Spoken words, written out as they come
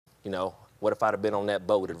What if I'd have been on that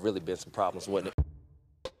boat? It'd really been some problems, wouldn't it?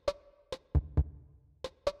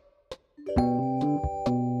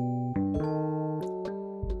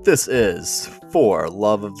 This is For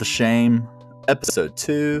Love of the Shame, Episode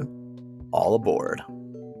 2, All Aboard.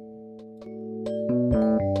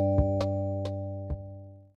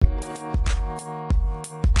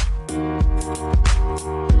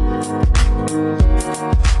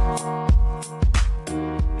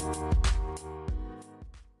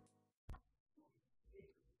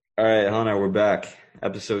 All right, Hunter, we're back.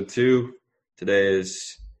 Episode 2. Today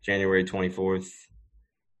is January 24th,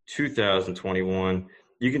 2021.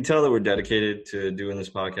 You can tell that we're dedicated to doing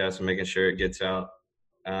this podcast and making sure it gets out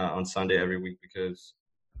on Sunday every week because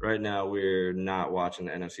right now we're not watching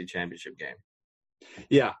the NFC Championship game.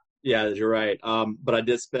 Yeah, you're right. But I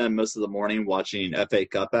did spend most of the morning watching FA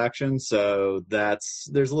Cup action, so there's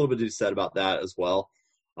a little bit to be said about that as well.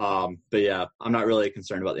 But yeah, I'm not really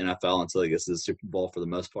concerned about the NFL until it gets to the Super Bowl for the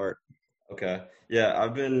most part. Okay. Yeah,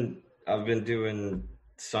 I've been doing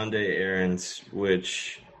Sunday errands,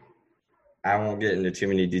 which I won't get into too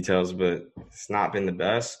many details, but it's not been the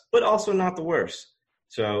best, but also not the worst.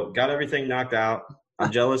 So got everything knocked out. I'm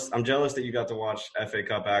jealous that you got to watch FA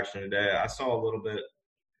Cup action today. I saw a little bit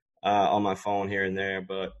on my phone here and there,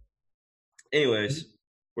 but anyways,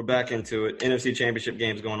 we're back into it. NFC Championship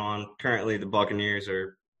game's going on. Currently, the Buccaneers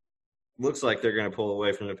looks like they're going to pull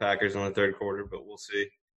away from the Packers in the third quarter, but we'll see.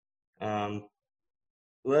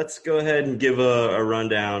 Let's go ahead and give a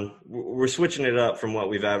rundown. We're switching it up from what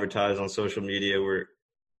we've advertised on social media. We're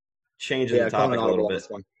changing the topic a little bit.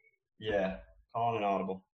 Yeah, calling an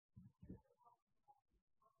audible.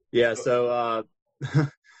 Yeah, so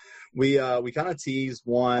we kind of teased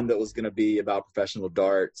one that was going to be about professional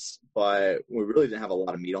darts, but we really didn't have a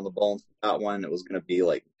lot of meat on the bones with that one. It was going to be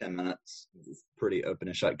like 10 minutes. It's a pretty open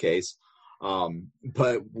and shut case.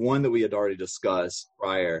 But one that we had already discussed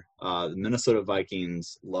prior, the Minnesota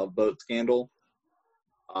Vikings love boat scandal.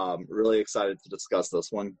 Really excited to discuss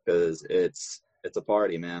this one because it's a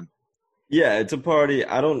party, man. Yeah, it's a party.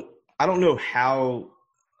 I don't know how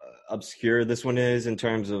obscure this one is in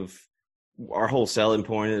terms of our whole selling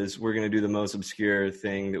point is we're going to do the most obscure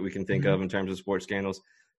thing that we can think of in terms of sports scandals.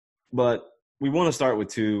 But we want to start with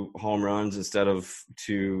 2 home runs instead of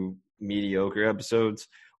 2 mediocre episodes.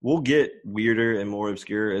 We'll get weirder and more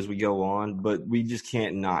obscure as we go on, but we just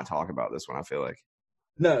can't not talk about this one, I feel like.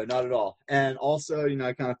 No, not at all. And also,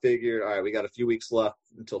 I kind of figured, all right, we got a few weeks left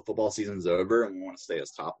until football season's over, and we want to stay as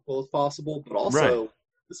topical as possible. But also,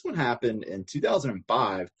 This one happened in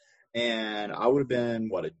 2005, and I would have been,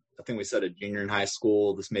 I think we said a junior in high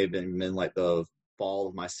school. This may have been like the fall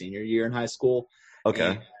of my senior year in high school. Okay.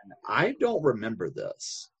 And I don't remember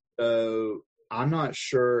this. So I'm not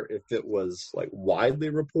sure if it was like widely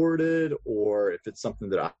reported or if it's something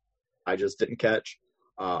that I just didn't catch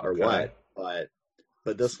or what.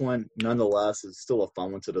 But this one, nonetheless, is still a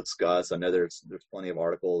fun one to discuss. I know there's plenty of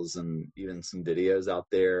articles and even some videos out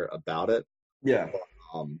there about it. Yeah.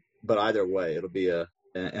 But either way, it'll be an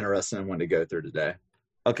interesting one to go through today.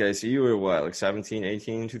 Okay, so you were what, like 17,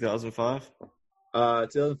 18 in 2005?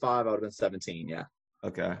 2005, I would have been 17, yeah.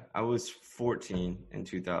 Okay. I was 14 in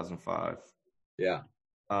 2005. Yeah.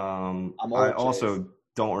 I also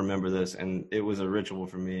don't remember this, and it was a ritual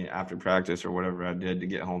for me after practice or whatever I did to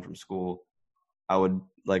get home from school. I would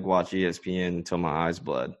watch ESPN until my eyes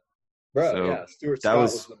bled. Bro, so yeah, Stuart Scott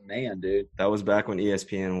was the man, dude. That was back when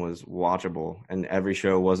ESPN was watchable, and every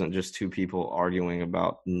show wasn't just 2 people arguing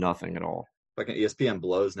about nothing at all. Fucking ESPN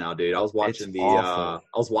blows now, dude. I was watching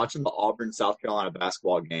the Auburn South Carolina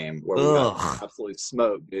basketball game where we got absolutely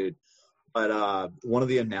smoked, dude. But one of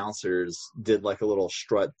the announcers did like a little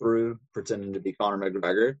strut through, pretending to be Conor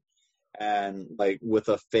McGregor, and like with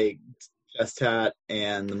a fake chest tat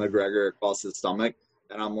and the McGregor across his stomach.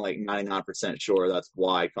 And I'm like 99% sure that's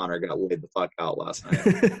why Conor got laid the fuck out last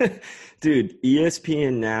night. Dude,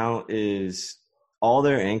 ESPN now is all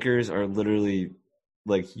their anchors are literally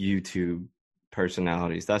like YouTube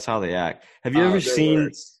personalities. That's how they act. Have you ever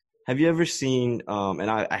seen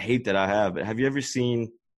and I hate that I have, but have you ever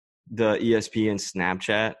seen the ESPN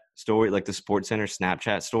Snapchat story, like the SportsCenter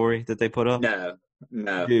Snapchat story that they put up?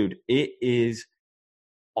 No. Dude, it is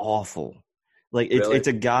awful. Like it's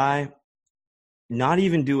a guy not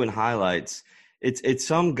even doing highlights. It's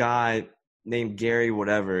some guy named Gary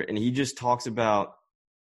whatever, and he just talks about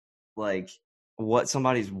like what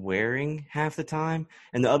somebody's wearing half the time,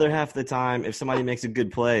 and the other half of the time, if somebody makes a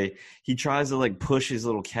good play, he tries to like push his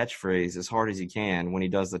little catchphrase as hard as he can when he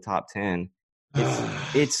does the top 10.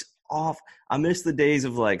 It's off. I miss the days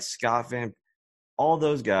of like Scott Van all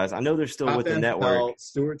those guys. I know they're still with the network. Felt,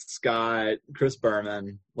 Stuart Scott, Chris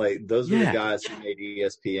Berman, like those were the guys who made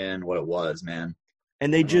ESPN what it was, man.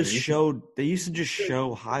 And they just showed. They used to just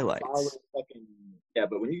show highlights. Yeah,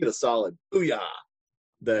 but when you get a solid booyah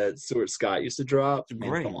that Stuart Scott used to drop,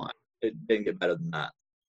 great. Come on, it didn't get better than that.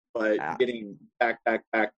 But getting back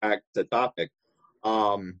to topic,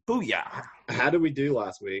 booyah! How did we do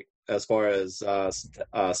last week as far as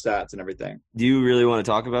stats and everything? Do you really want to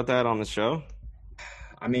talk about that on the show?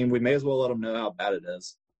 I mean, we may as well let them know how bad it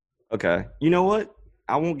is. Okay. You know what?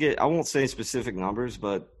 I won't say specific numbers,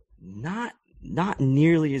 but not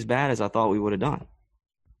nearly as bad as I thought we would have done.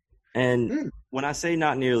 And when I say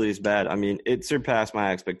not nearly as bad, I mean it surpassed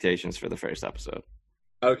my expectations for the first episode.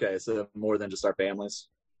 Okay, so more than just our families?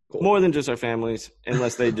 Cool. More than just our families,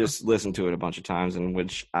 unless they just listen to it a bunch of times, in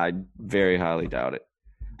which I very highly doubt it.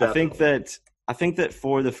 Definitely. I think that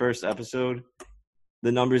for the first episode,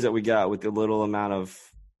 the numbers that we got with the little amount of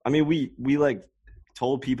 – I mean, we like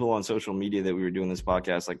told people on social media that we were doing this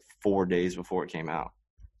podcast like 4 days before it came out.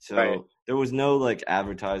 So there was no like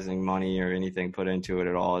advertising money or anything put into it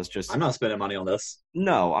at all. It's just – I'm not spending money on this.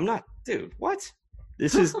 No, I'm not. Dude, what?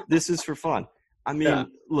 This is for fun. I mean,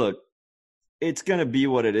 look, it's going to be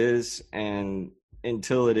what it is, and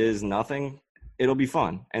until it is nothing, it'll be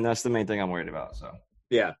fun. And that's the main thing I'm worried about. So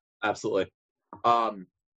yeah, absolutely. All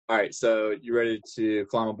right, so you ready to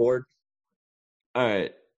climb aboard? All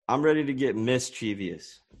right, I'm ready to get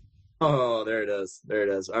mischievous. Oh, there it is. There it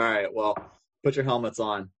is. All right, well, put your helmets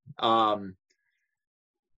on. Oh,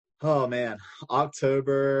 man,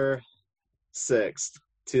 October 6th,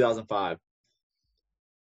 2005.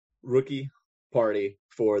 Rookie party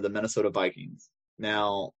for the Minnesota Vikings.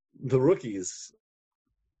 Now, the rookies,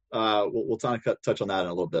 we'll touch on that in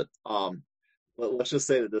a little bit. Let's just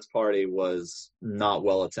say that this party was not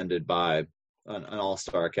well attended by an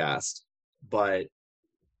all-star cast. But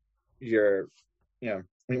when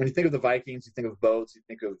you think of the Vikings, you think of boats, you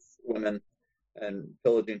think of women and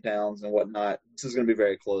pillaging towns and whatnot. This is going to be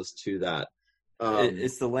very close to that.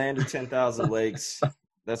 It's the land of 10,000 lakes.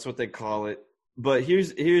 That's what they call it. But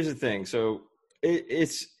here's the thing. So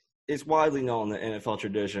it's widely known in the NFL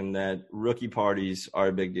tradition that rookie parties are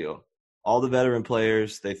a big deal. All the veteran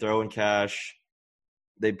players, they throw in cash,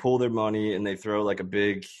 they pull their money, and they throw like a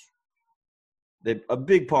big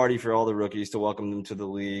party for all the rookies to welcome them to the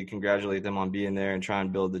league, congratulate them on being there, and try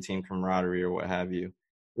and build the team camaraderie or what have you.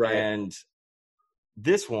 Right. And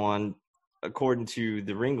this one, according to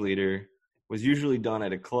the ringleader, was usually done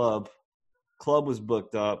at a club. Club was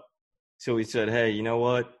booked up. So he said, hey, you know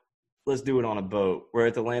what? Let's do it on a boat. We're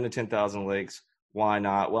at the land of 10,000 lakes. Why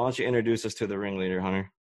not? Why don't you introduce us to the ringleader,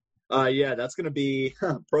 Hunter? Yeah, that's going to be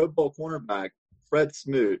Pro Bowl cornerback Fred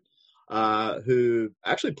Smoot, who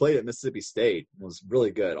actually played at Mississippi State, was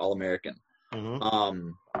really good, All-American. Mm-hmm.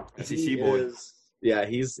 SEC boy.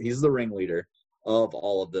 He's the ringleader of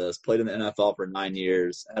all of this. Played in the NFL for 9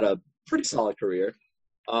 years, had a pretty solid career.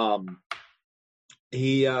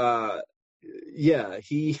 He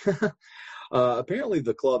apparently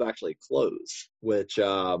the club actually closed, which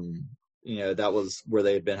that was where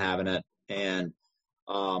they had been having it, and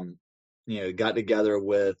got together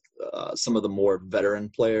with some of the more veteran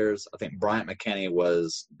players. I think Bryant McKinney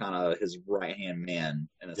was kind of his right-hand man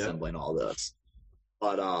in assembling all this.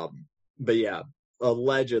 But yeah,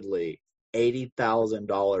 allegedly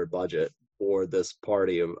 $80,000 budget for this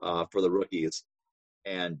party for the rookies.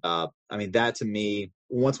 And I mean, that to me,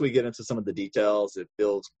 once we get into some of the details, it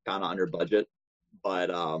feels kind of under budget. But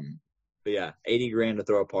yeah, $80,000 to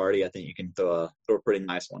throw a party. I think you can throw a pretty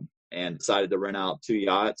nice one. And decided to rent out 2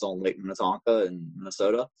 yachts on Lake Minnetonka in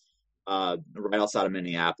Minnesota, right outside of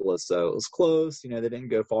Minneapolis. So it was close. They didn't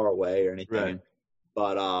go far away or anything. Right.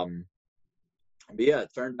 But yeah, it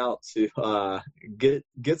turned out to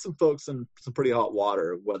get some folks in some pretty hot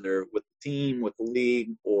water, whether with the team, with the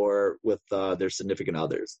league, or with their significant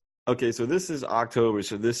others. Okay, so this is October.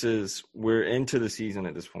 So we're into the season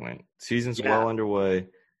at this point. Season's well underway.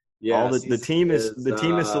 Yeah, the team is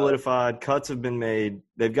solidified. Cuts have been made.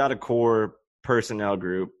 They've got a core personnel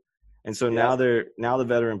group, and so now the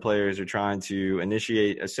veteran players are trying to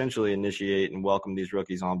initiate and welcome these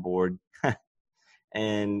rookies on board.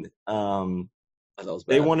 And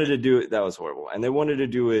they wanted to do it. That was horrible, and they wanted to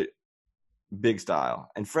do it big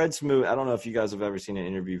style. And Fred Smoot, I don't know if you guys have ever seen an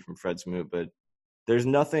interview from Fred Smoot, but there's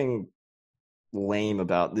nothing lame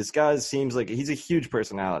about this guy. Seems like he's a huge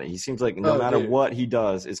personality. He seems like no matter what he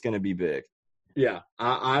does, it's going to be big. Yeah,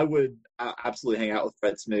 I would absolutely hang out with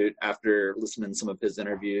Fred Smoot after listening to some of his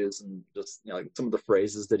interviews and just like some of the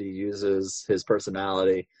phrases that he uses, his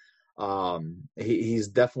personality. He's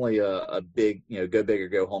definitely a big, go big or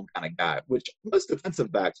go home kind of guy, which most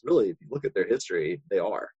defensive backs really, if you look at their history, they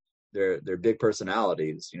are. They're big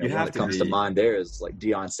personalities. You one have that to comes be. to mind there is like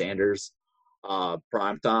Deion Sanders.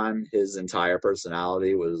 Prime time, his entire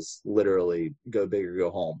personality was literally go big or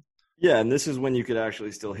go home. Yeah, and this is when you could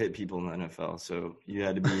actually still hit people in the NFL, so you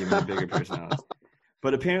had to be even a bigger personality.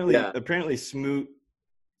 But apparently Smoot,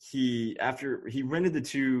 he rented the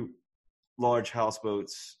 2 large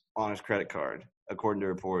houseboats on his credit card, according to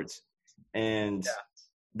reports. And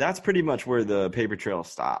that's pretty much where the paper trail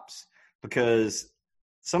stops, because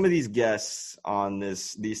some of these guests on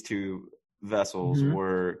these 2 vessels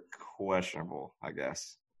were questionable, I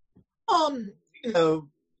guess.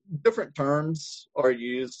 Different terms are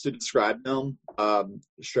used to describe them.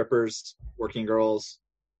 Strippers, working girls,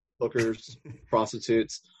 hookers,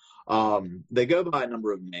 prostitutes. They go by a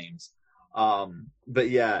number of names. But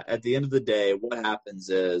yeah, at the end of the day, what happens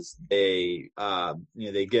is they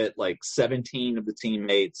get like 17 of the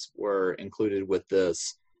teammates were included with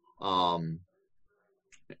this.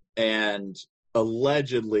 And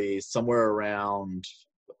allegedly somewhere around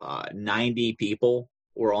 90 people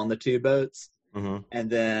were on the 2 boats. Mm-hmm. And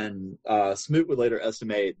then Smoot would later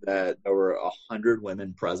estimate that there were 100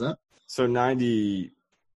 women present. So 90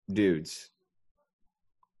 dudes.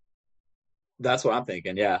 That's what I'm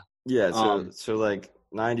thinking, yeah. Yeah, so like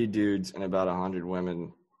 90 dudes and about 100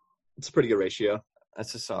 women. It's a pretty good ratio.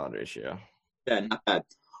 That's a solid ratio. Yeah, not bad.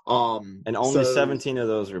 And only 17 of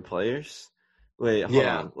those were players? Wait, hold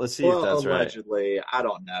on. Let's see if that's allegedly, right. I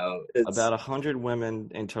don't know. About 100 women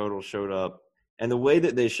in total showed up. And the way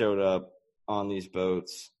that they showed up on these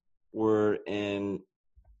boats were in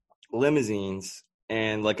limousines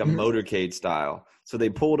and like a motorcade style. So they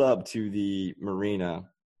pulled up to the marina,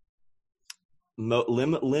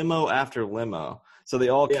 limo after limo. So they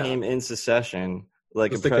all came in succession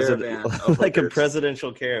like a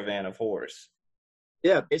presidential caravan of horse.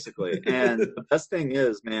 Yeah, basically. And the best thing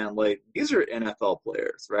is, man, like these are NFL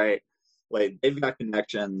players, right? Like they've got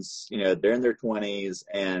connections, they're in their 20s,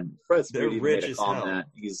 and Fred Smoot made a comment.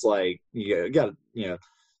 He's like, you got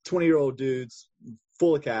 20-year-old dudes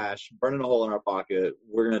full of cash, burning a hole in our pocket.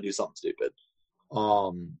 We're gonna do something stupid.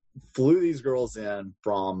 Flew these girls in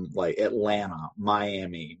from like Atlanta,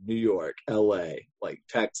 Miami, New York, LA, like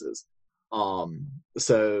Texas.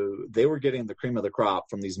 So they were getting the cream of the crop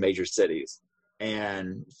from these major cities.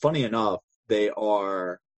 And funny enough, they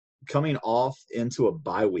are coming off into a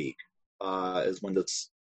bye week. Is when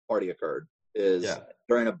this party occurred,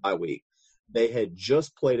 during a bye week. They had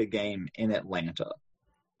just played a game in Atlanta.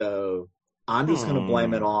 So I'm just going to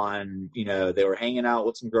blame it on, they were hanging out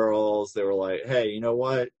with some girls. They were like, hey, you know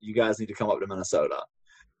what? You guys need to come up to Minnesota.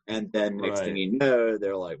 And then next thing you know,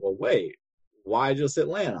 they're like, well, wait, why just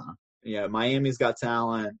Atlanta? Miami's got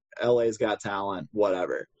talent. LA's got talent,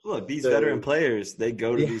 whatever. Look, these veteran players, they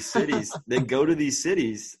go to these cities. They go to these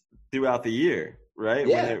cities throughout the year. Right?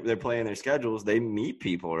 Yeah. When they're playing their schedules, they meet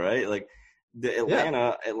people, right? Like the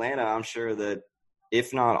Atlanta, I'm sure that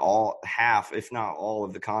if not all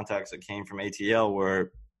of the contacts that came from ATL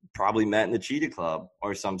were probably met in the Cheetah Club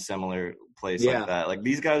or some similar place like that. Like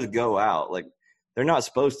these guys go out. Like they're not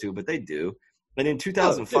supposed to, but they do. And in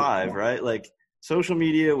 2005, right? Like social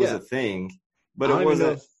media was a thing, but it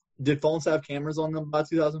wasn't. Did phones have cameras on them by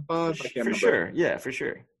 2005? I can't remember. Sure. Yeah, for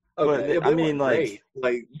sure. Okay, but I mean, like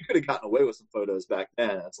you could have gotten away with some photos back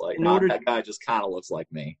then. It's like, that guy just kind of looks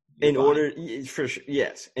like me. In order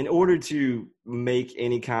to make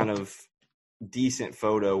any kind of decent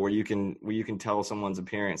photo where you can tell someone's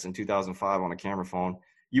appearance in 2005 on a camera phone,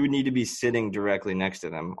 you would need to be sitting directly next to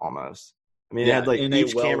them almost. I mean, it had like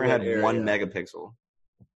each camera had area. 1 megapixel.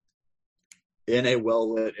 In a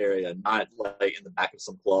well-lit area, not like in the back of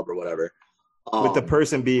some club or whatever. With the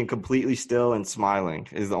person being completely still and smiling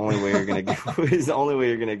is the only way you're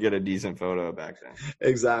gonna get a decent photo back then.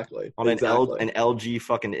 Exactly. On an LG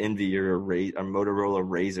fucking Envy or a Motorola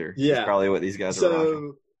Razr. Yeah, that's probably what these guys are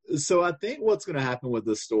rocking. So I think what's going to happen with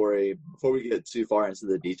this story, before we get too far into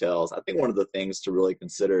the details, I think one of the things to really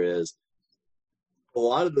consider is a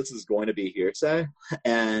lot of this is going to be hearsay,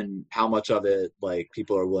 and how much of it like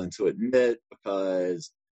people are willing to admit,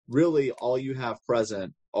 because really all you have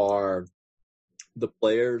present are the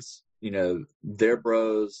players, their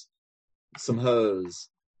bros, some hoes,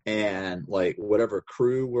 and like whatever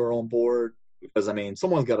crew were on board. Because I mean,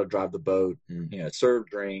 someone's got to drive the boat and serve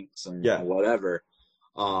drinks and whatever.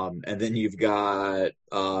 And then you've got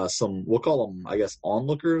some, we'll call them, I guess,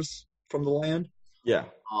 onlookers from the land. Yeah.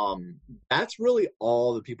 That's really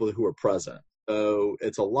all the people who are present. So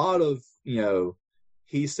it's a lot of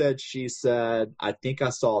he said, she said, I think I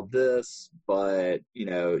saw this, but,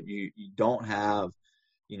 you don't have,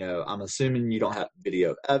 I'm assuming you don't have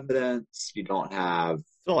video evidence. You don't have.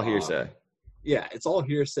 It's all hearsay. Yeah, it's all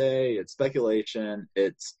hearsay. It's speculation.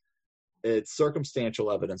 It's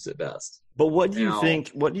circumstantial evidence at best. But what do you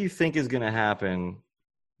think? What do you think is going to happen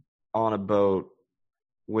on a boat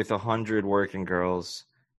with 100 working girls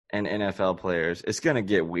and NFL players? It's going to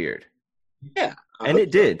get weird. Yeah, and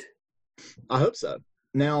it did. I hope so.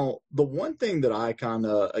 Now, the one thing that I kind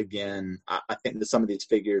of, again, I think that some of these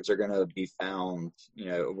figures are going to be found,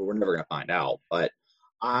 we're never going to find out, but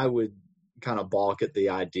I would kind of balk at the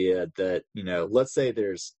idea that, let's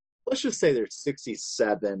just say there's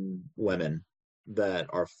 67 women that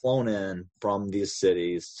are flown in from these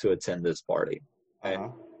cities to attend this party. Okay?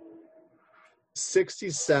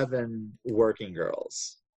 67 working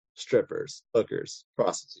girls, strippers, hookers,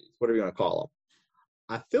 prostitutes, whatever you want to call them.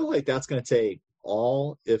 I feel like that's going to take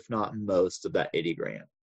all, if not most, of that 80 grand.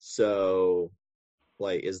 So,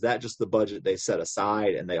 is that just the budget they set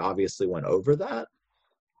aside, and they obviously went over that?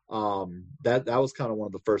 That was kind of one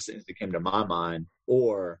of the first things that came to my mind.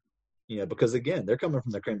 Or, because again, they're coming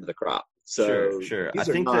from the cream of the crop. So sure. These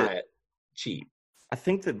are not cheap. I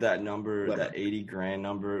think that number, that 80 grand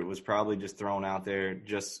number, was probably just thrown out there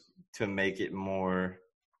just to make it more,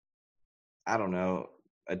 I don't know,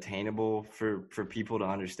 attainable for people to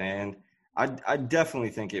understand. I definitely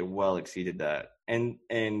think it well exceeded that. And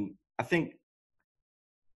I think,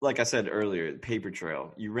 like I said earlier, paper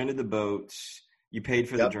trail. You rented the boats, you paid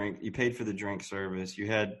for the drink, you paid for the drink service, you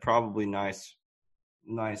had probably nice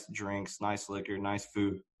drinks, nice liquor, nice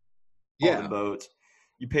food on the boats.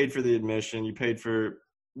 You paid for the admission, you paid for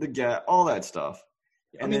the gas, all that stuff.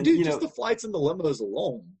 And then, dude, just the flights and the limos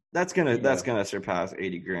alone. That's gonna surpass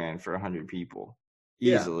 80 grand for 100 people.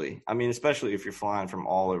 Easily. Yeah. I mean, especially if you're flying from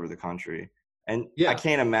all over the country. And I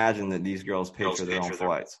can't imagine that these girls pay for their own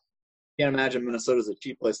flights. Can't imagine Minnesota's a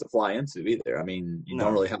cheap place to fly into either. I mean, you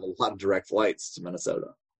don't really have a lot of direct flights to Minnesota.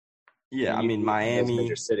 Yeah, I mean, Miami,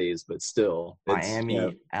 major cities, but still, Miami,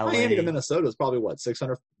 LA, Miami to Minnesota is probably what,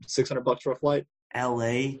 $600 for a flight.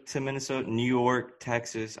 LA to Minnesota, New York,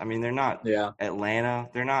 Texas. I mean, they're not. Yeah. Atlanta,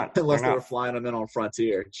 they're not. Unless they were flying them in on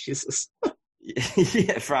Frontier. Jesus.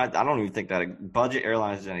 Yeah, I don't even think that budget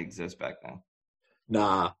airlines didn't exist back then.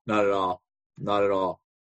 Nah, not at all. Not at all.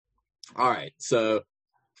 All right, so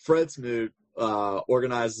Fred Smoot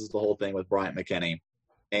organizes the whole thing with Bryant McKinney,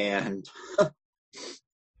 and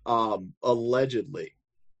allegedly,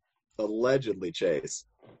 Chase,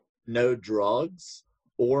 no drugs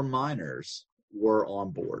or minors were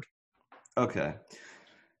on board. Okay.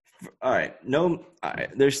 All right. No. All right.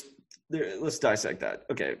 Let's dissect that.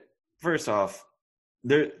 Okay. First off,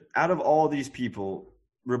 out of all these people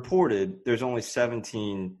reported, there's only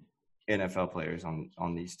 17 NFL players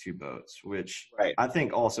on these two boats, which I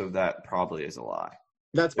think also that probably is a lie.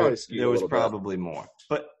 That's probably there was probably more.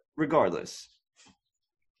 But regardless,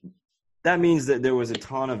 that means that there was a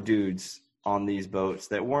ton of dudes on these boats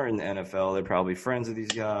that weren't in the NFL. They're probably friends of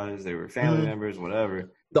these guys. They were family members,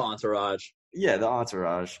 whatever. The entourage. Yeah, the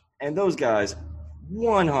entourage. And those guys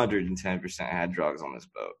 110% had drugs on this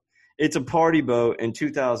boat. It's a party boat. In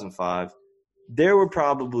 2005, there were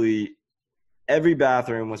probably – every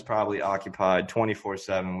bathroom was probably occupied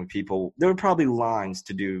 24/7 with people. There were probably lines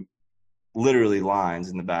to do – literally lines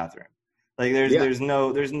in the bathroom. Like there's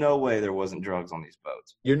no way there wasn't drugs on these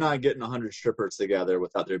boats. You're not getting 100 strippers together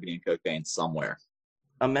without there being cocaine somewhere.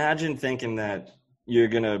 Imagine thinking that you're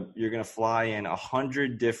gonna fly in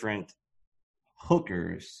 100 different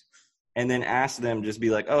hookers and then ask them, just be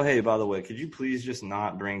like, oh, hey, by the way, could you please just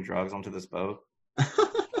not bring drugs onto this boat?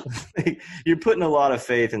 You're putting a lot of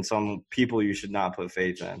faith in some people you should not put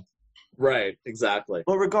faith in. Right, exactly.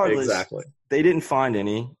 But regardless, they didn't find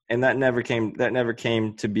any, and that never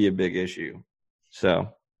came to be a big issue. So,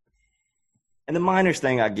 and the minors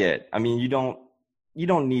thing I get. I mean, you don't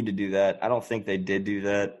need to do that. I don't think they did do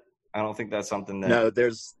that. I don't think that's something that. No,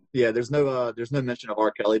 there's no mention of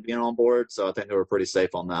R. Kelly being on board, so I think they were pretty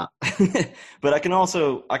safe on that. But I can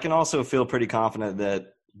also feel pretty confident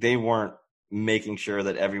that they weren't making sure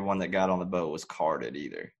that everyone that got on the boat was carded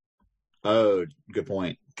either. Oh, good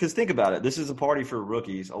point. Because think about it. This is a party for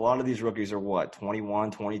rookies. A lot of these rookies are what,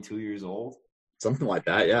 21, 22 years old? Something like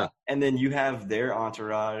that, yeah. And then you have their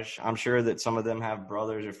entourage. I'm sure that some of them have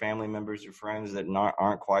brothers or family members or friends that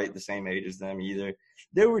aren't quite the same age as them either.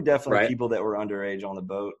 There were definitely people that were underage on the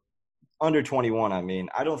boat. Under 21, I mean.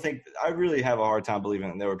 I really have a hard time believing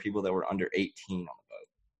that there were people that were under 18 on the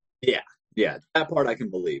boat. Yeah, that part I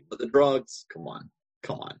can believe. But the drugs, come on.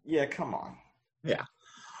 Yeah, come on. Yeah.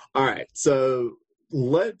 All right, so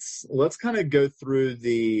let's kind of go through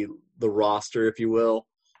the roster, if you will.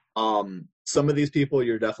 Some of these people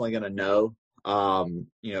you're definitely going to know.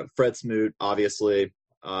 Fred Smoot, obviously,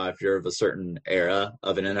 if you're of a certain era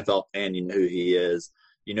of an NFL fan, you know who he is.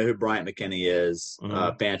 You know who Bryant McKinney is.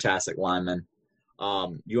 Fantastic lineman.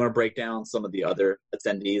 You want to break down some of the other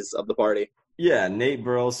attendees of the party? Yeah, Nate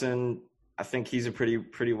Burleson. I think he's a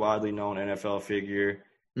pretty widely known NFL figure.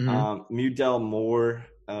 Mudell Moore,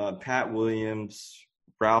 Pat Williams,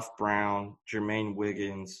 Ralph Brown, Jermaine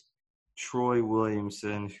Wiggins, Troy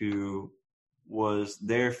Williamson, who was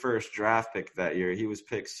their first draft pick that year. He was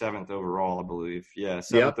picked 7th overall, I believe. Yeah,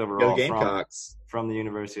 7th overall from the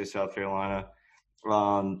University of South Carolina.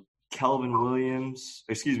 Kevin Williams,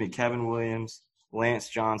 Lance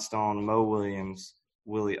Johnstone, Mo Williams,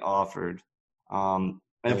 Willie Offord. And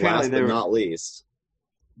apparently last but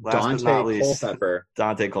not least,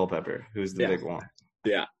 Dante Culpepper, who's the big one.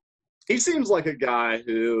 Yeah. He seems like a guy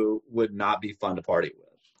who would not be fun to party with.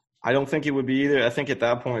 I don't think it would be either. I think at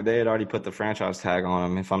that point they had already put the franchise tag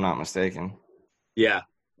on him, if I'm not mistaken. Yeah,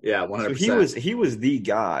 100%. So he was the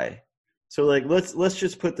guy. So like let's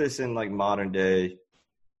just put this in like modern day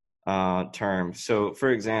terms. So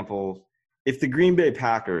for example, if the Green Bay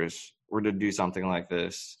Packers were to do something like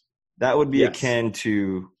this, that would be akin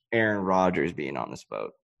to Aaron Rodgers being on this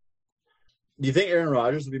boat. Do you think Aaron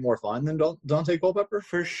Rodgers would be more fun than Dante Culpepper?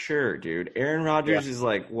 For sure, dude. Aaron Rodgers is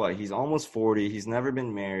like, what? He's almost 40. He's never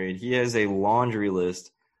been married. He has a laundry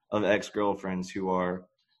list of ex-girlfriends who are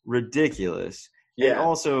ridiculous. Yeah. And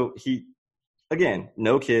also,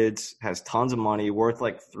 no kids, has tons of money, worth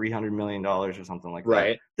like $300 million or something like that.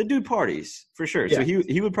 Right. The dude parties, for sure. Yeah. So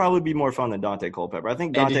he would probably be more fun than Dante Culpepper. I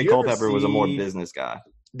think Dante Culpepper was a more business guy.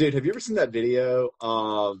 Dude, have you ever seen that video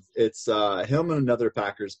of it's him and another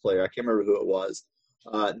Packers player? I can't remember who it was.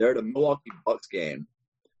 They're at a Milwaukee Bucks game,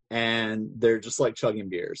 and they're just like chugging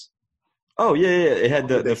beers. Oh yeah. It had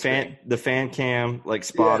the fan cam like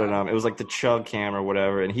spotted him. It was like the chug cam or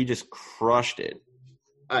whatever, and he just crushed it.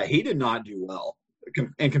 He did not do well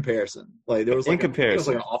in comparison. Like there was like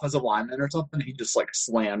an offensive lineman or something. He just like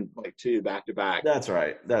slammed like 2 back to back. That's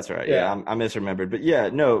right. Yeah, I misremembered. But yeah,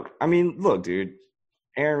 no. I mean, look, dude.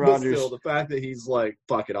 Aaron Rodgers. Still, the fact that he's like,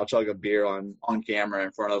 fuck it, I'll chug a beer on camera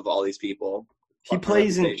in front of all these people. He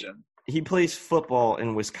plays football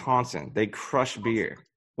in Wisconsin. They crush beer.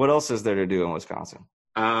 What else is there to do in Wisconsin?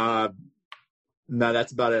 No,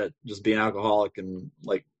 that's about it. Just being alcoholic and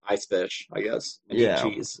like ice fish, I guess. And eat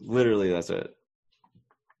cheese. Literally, that's it.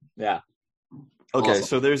 Yeah. Okay, awesome.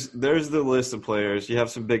 So there's the list of players. You have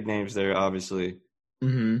some big names there, obviously.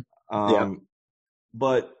 Mm-hmm.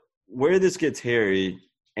 But where this gets hairy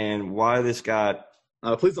and why this got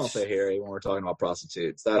please don't say hairy when we're talking about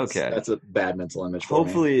prostitutes. That's a bad mental image for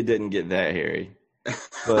Hopefully it didn't get that hairy.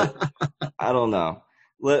 But I don't know.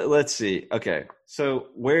 Let's see. Okay. So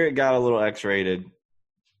where it got a little X-rated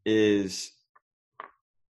is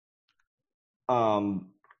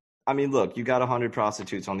I mean, look, you got 100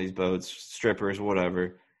 prostitutes on these boats, strippers,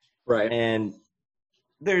 whatever. Right. And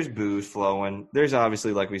there's booze flowing. There's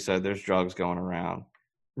obviously, like we said, there's drugs going around.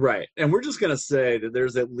 Right. And we're just going to say that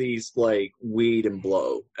there's at least like weed and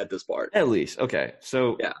blow at this part. At least. Okay.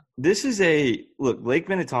 So this is Lake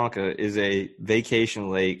Minnetonka is a vacation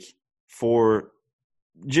lake for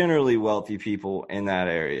generally wealthy people in that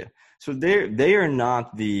area. So they are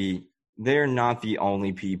not the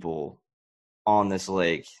only people on this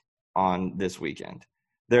lake on this weekend.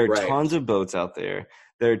 There are tons of boats out there.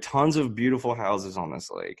 There are tons of beautiful houses on this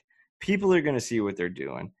lake. People are going to see what they're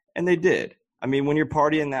doing. And they did. I mean, when you're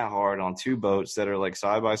partying that hard on 2 boats that are like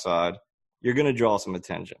side by side, you're going to draw some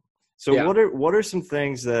attention. So what are some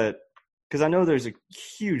things that – because I know there's a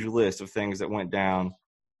huge list of things that went down.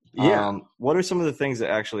 Yeah. What are some of the things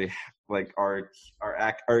that actually like are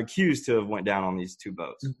accused to have went down on these 2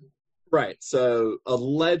 boats? Right. So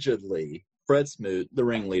allegedly, Fred Smoot, the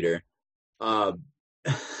ringleader,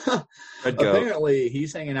 apparently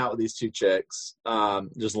he's hanging out with these 2 chicks,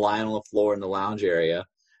 just lying on the floor in the lounge area.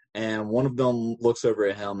 And one of them looks over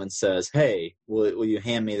at him and says, "Hey, will you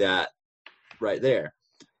hand me that right there?"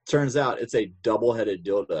 Turns out it's a double-headed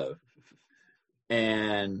dildo.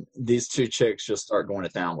 And these 2 chicks just start going to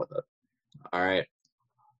town with it. All right.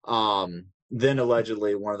 Then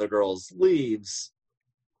allegedly one of the girls leaves,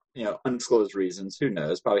 undisclosed reasons. Who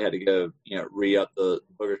knows? Probably had to go, re-up the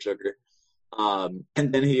booger sugar. And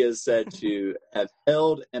then he is said to have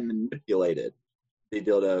held and manipulated the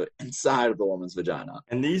dildo inside of the woman's vagina.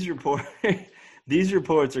 And these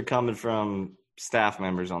reports are coming from staff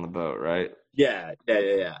members on the boat, right? Yeah.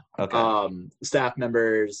 Okay. Staff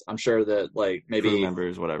members, I'm sure that like maybe crew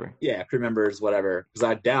members, whatever. Yeah, crew members, whatever. Because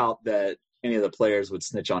I doubt that any of the players would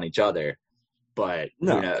snitch on each other, but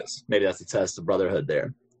No. who knows? Maybe that's a test of brotherhood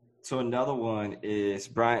there. So another one is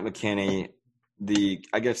Bryant McKinney, the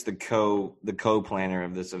co-planner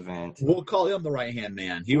of this event. We'll call him the right-hand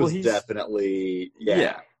man. He's definitely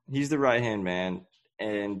he's the right-hand man.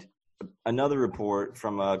 And another report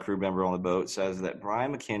from a crew member on the boat says that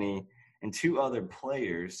Bryant McKinney and two other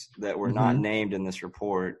players that were not named in this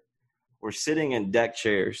report were sitting in deck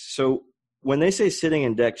chairs. So when they say sitting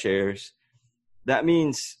in deck chairs, that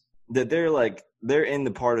means that they're in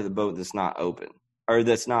the part of the boat that's not open or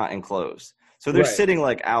that's not enclosed. So they're sitting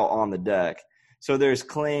like out on the deck. So there's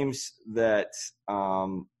claims that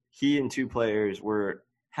he and two players were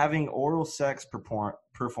having oral sex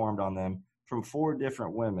performed on them from 4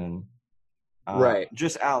 different women,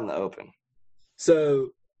 just out in the open. So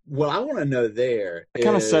what I want to know there it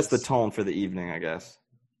kind of sets the tone for the evening, I guess.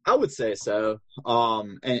 I would say so.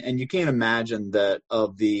 And you can't imagine that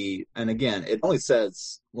and again, it only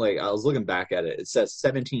says, like, I was looking back at it, it says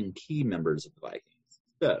 17 key members of the Vikings.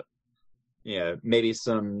 So, maybe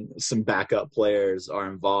some backup players are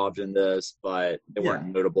involved in this, but they weren't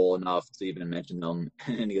notable enough to even mention them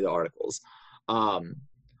in any of the articles.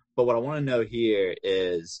 But what I want to know here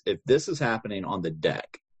is if this is happening on the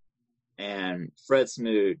deck and Fred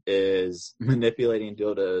Smoot is manipulating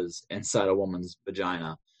dildos inside a woman's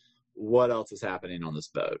vagina, what else is happening on this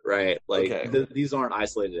boat, right? Like, these aren't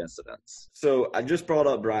isolated incidents. So I just brought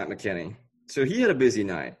up Bryant McKinney. So he had a busy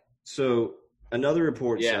night. So another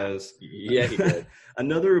report says – he did.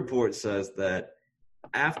 Another report says that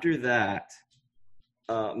after that,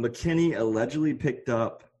 McKinney allegedly picked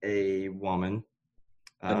up a woman.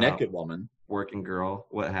 A naked woman. Working girl,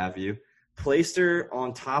 what have you. Placed her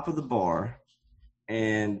on top of the bar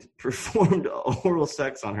and performed oral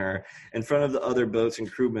sex on her in front of the other boats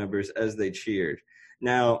and crew members as they cheered.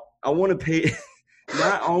 Now, I want to pay –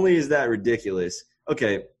 not only is that ridiculous.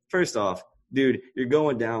 Okay, first off, dude, you're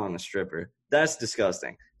going down on a stripper. That's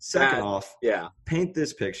disgusting. Second off, paint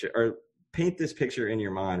this picture in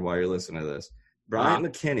your mind while you're listening to this. Bryant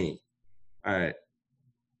McKinney, all right,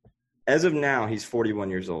 as of now, he's 41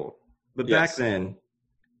 years old. But back then,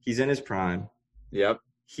 he's in his prime. Yep.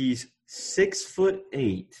 He's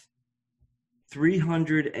 6'8",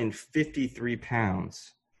 353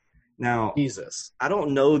 pounds. Now, Jesus, I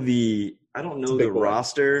don't know the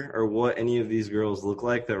roster or what any of these girls look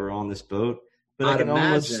like that were on this boat, but I can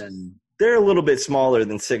imagine they're a little bit smaller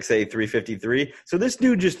than 6'8", 353. So this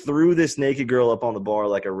dude just threw this naked girl up on the bar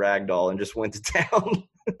like a rag doll and just went to town.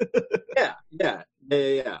 Yeah.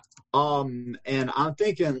 And I'm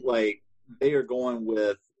thinking, like, they are going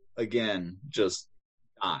with, again, just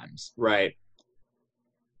dimes, right?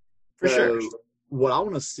 For sure. What I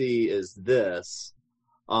want to see is this.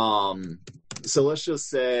 So let's just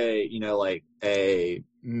say, like a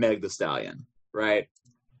Meg Thee Stallion, right?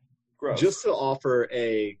 Gross. Just to offer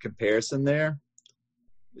a comparison there,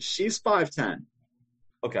 she's 5'10".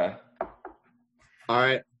 Okay. All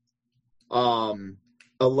right.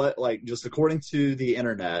 Like, just according to the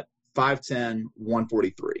internet, 5'10",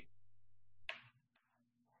 143.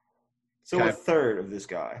 So a third of this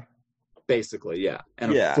guy. Basically, yeah.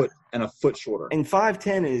 And a foot shorter. And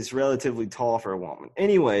 5'10" is relatively tall for a woman.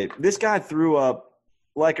 Anyway, this guy threw up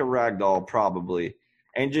like a rag doll, probably,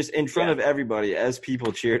 and just in front of everybody as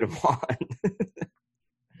people cheered him on.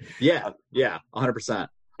 Yeah, 100%.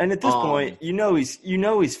 And at this point,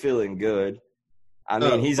 he's feeling good. I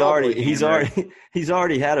mean, he's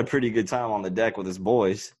already had a pretty good time on the deck with his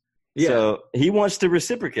boys. Yeah. So he wants to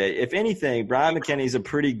reciprocate. If anything, Bryant McKinney's a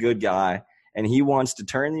pretty good guy, and he wants to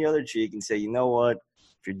turn the other cheek and say, you know what?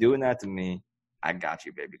 If you're doing that to me, I got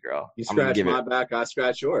you, baby girl. You scratch my back, I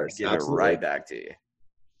scratch yours. Give it right back to you.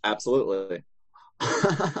 Absolutely.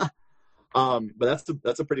 But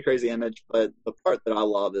that's a pretty crazy image. But the part that I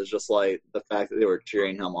love is just like the fact that they were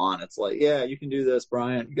cheering him on. It's like, yeah, you can do this,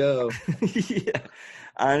 Bryant. Go. Yeah,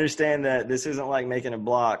 I understand that this isn't like making a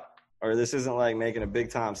block or this isn't like making a big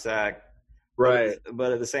time sack, right?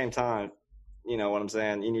 But at the same time, you know what I'm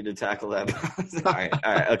saying. You need to tackle that. All right,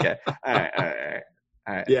 okay, all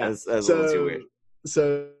right. Yeah, that's a little too weird.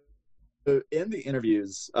 So in the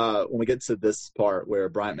interviews, when we get to this part where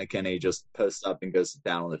Bryant McKinney just posts up and goes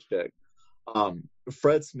down on the chick,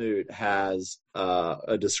 Fred Smoot has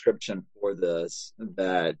a description for this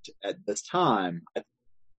that at this time I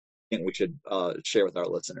think we should share with our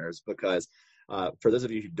listeners, because for those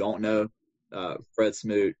of you who don't know, Fred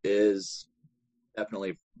Smoot is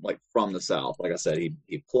definitely like from the South. Like I said,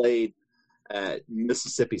 he played at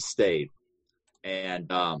Mississippi State,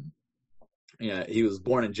 and he was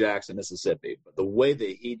born in Jackson, Mississippi. But the way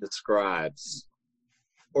that he describes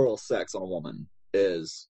oral sex on a woman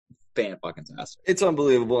is fan-fucking-tastic. It's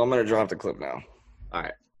unbelievable. I'm going to drop the clip now. All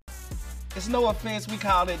right. It's no offense, we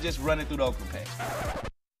call it just running through the okra patch.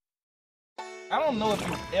 I don't know if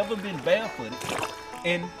you've ever been barefooted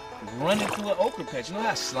and running through an okra patch. You know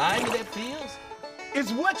how slimy that feels?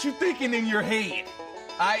 It's what you're thinking in your head.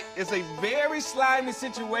 It's a very slimy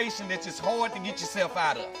situation that's just hard to get yourself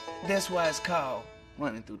out of. That's why it's called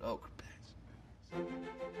running through the okra patch.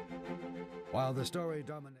 While the story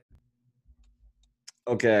dominates.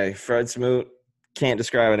 Okay, Fred Smoot. Can't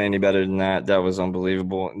describe it any better than that. That was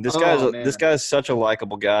unbelievable. This man. guy's such a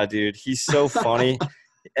likable guy, dude. He's so funny.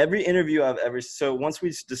 Every interview I've ever – so once we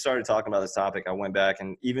just started talking about this topic, I went back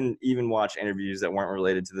and even watched interviews that weren't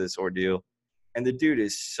related to this ordeal. And the dude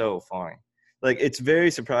is so funny. Like, it's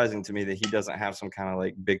very surprising to me that he doesn't have some kind of,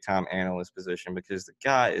 like, big-time analyst position because the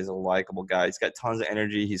guy is a likable guy. He's got tons of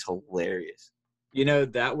energy. He's hilarious. You know,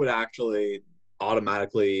 that would actually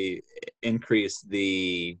automatically increase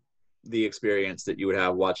the experience that you would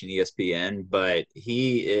have watching ESPN, but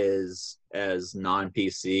he is as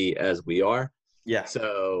non-PC as we are. Yeah.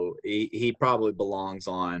 So he probably belongs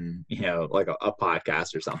on, like a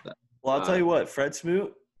podcast or something. Well, I'll tell you what, Fred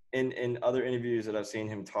Smoot, in other interviews that I've seen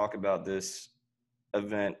him talk about this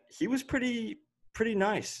event, he was pretty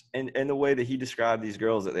nice in the way that he described these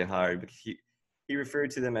girls that they hired. Because he referred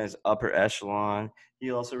to them as upper echelon. He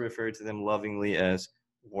also referred to them lovingly as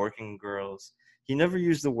working girls. He never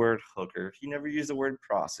used the word hooker. He never used the word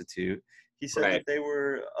prostitute. He said that they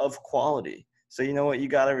were of quality. So you know what? You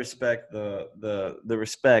got to respect the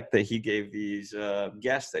respect that he gave these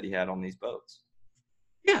guests that he had on these boats.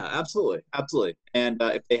 Yeah, absolutely. Absolutely. And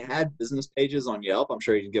if they had business pages on Yelp, I'm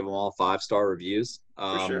sure you can give them all 5-star reviews.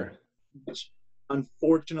 For sure. Which,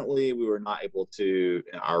 unfortunately, we were not able to,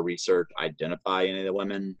 in our research, identify any of the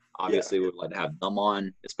women. Obviously, we would like to have them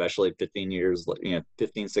on, especially 15,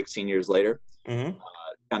 16 years later. Mm-hmm.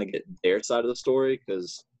 Kind of get their side of the story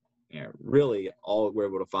because, really all we're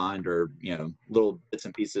able to find are, little bits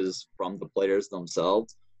and pieces from the players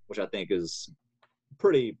themselves, which I think is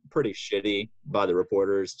pretty shitty by the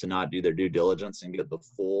reporters to not do their due diligence and get the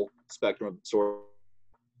full spectrum of the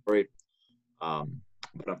story.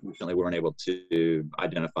 But unfortunately, we weren't able to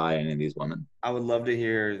identify any of these women. I would love to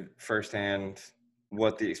hear firsthand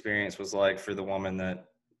what the experience was like for the woman that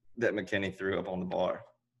McKinney threw up on the bar.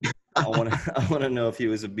 I want to know if he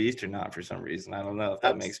was a beast or not for some reason. I don't know if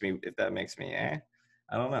that makes me I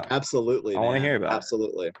don't know. Absolutely. I want to hear about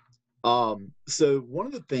absolutely. So one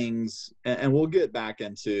of the things, and we'll get back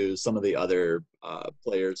into some of the other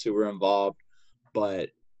players who were involved, but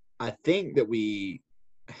I think that we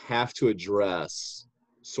have to address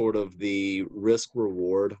sort of the risk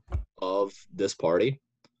reward of this party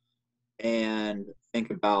and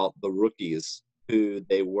think about the rookies who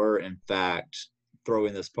they were in fact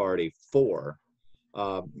throwing this party for.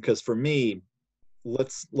 Because for me,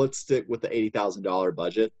 let's stick with the $80,000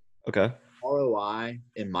 budget. Okay. ROI,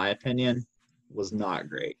 in my opinion, was not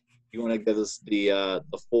great. You want to give us the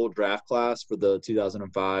full draft class for the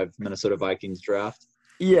 2005 Minnesota Vikings draft?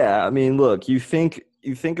 Yeah, I mean, look, you think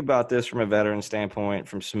about this from a veteran standpoint,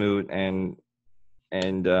 from Smoot and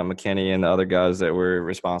McKinney and the other guys that were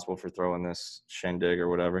responsible for throwing this shindig or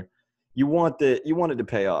whatever. You want it to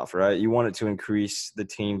pay off, right? You want it to increase the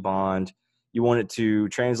team bond. You want it to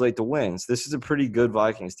translate to wins. This is a pretty good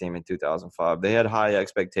Vikings team in 2005. They had high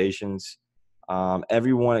expectations.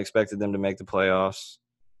 Everyone expected them to make the playoffs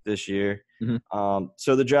this year. Mm-hmm.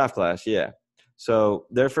 So the draft class, yeah. So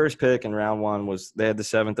their first pick in round one they had the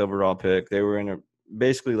 7th overall pick. They were in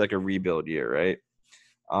basically like a rebuild year, right?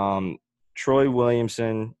 Troy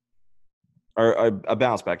Williamson, or a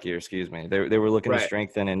bounce back year, excuse me. They were looking to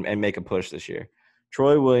strengthen and make a push this year.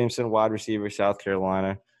 Troy Williamson, wide receiver, South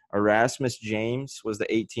Carolina. Erasmus James was the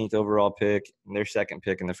 18th overall pick, and their second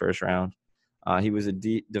pick in the first round. He was a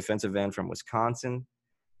defensive end from Wisconsin.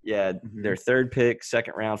 Yeah, their third pick,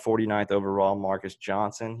 second round, 49th overall, Marcus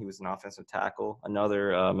Johnson. He was an offensive tackle,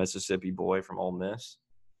 another Mississippi boy from Ole Miss.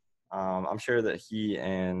 I'm sure that he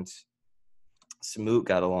and Smoot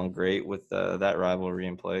got along great with that rivalry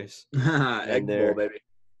in place. Egg Bowl, baby.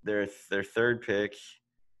 Their third pick,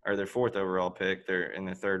 or their 4th overall pick, in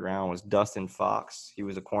the third round was Dustin Fox. He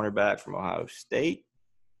was a cornerback from Ohio State.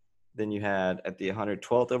 Then you had at the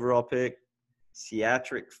 112th overall pick,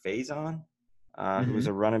 Seatric Faison, who was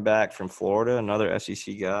a running back from Florida, another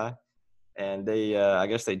SEC guy. And they, I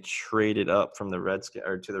guess they traded up from the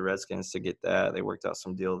Redskins to get that. They worked out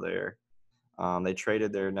some deal there. They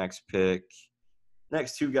traded their next pick.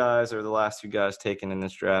 Next two guys, or the last two guys taken in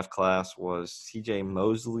this draft class, was C.J.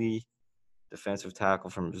 Mosley, defensive tackle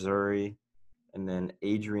from Missouri, and then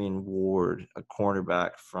Adrian Ward, a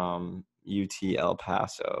cornerback from UT El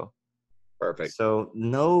Paso. Perfect. So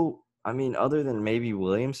no, I mean, other than maybe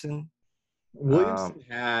Williamson. Williamson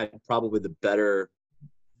had probably the better.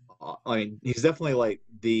 I mean, he's definitely like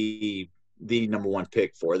the number one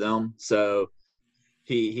pick for them. So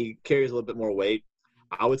he carries a little bit more weight.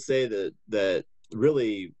 I would say that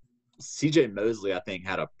really C.J. Mosley, I think,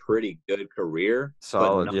 had a pretty good career.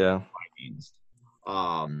 Solid, but yeah. Vikings.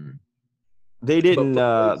 Um, They didn't.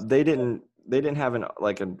 for They didn't. They didn't have an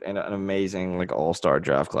amazing like all-star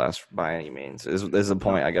draft class by any means. Is the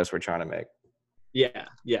point I guess we're trying to make? Yeah.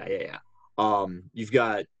 You've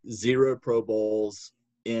got 0 Pro Bowls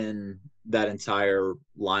in that entire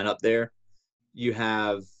lineup there. You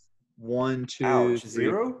have 1, 2, Ouch, 3,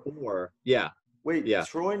 0? 4. Yeah. Wait, Yeah.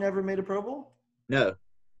 Troy never made a Pro Bowl? No.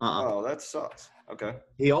 Oh, that sucks. Okay.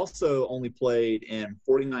 He also only played in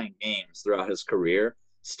 49 games throughout his career.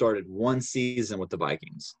 Started 1 season with the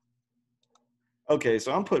Vikings. Okay,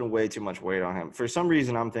 so I'm putting way too much weight on him. For some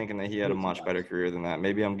reason, I'm thinking that he had a much better career than that.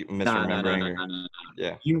 Maybe I'm misremembering. No.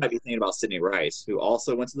 Yeah. You might be thinking about Sidney Rice, who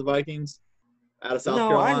also went to the Vikings out of South No,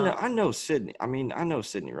 Carolina. I know Sidney. I mean, I know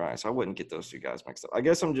Sidney Rice. I wouldn't get those two guys mixed up. I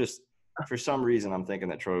guess I'm just, for some reason, I'm thinking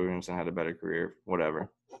that Troy Williamson had a better career.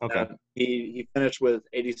 Whatever. Okay. He finished with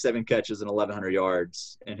 87 catches and 1,100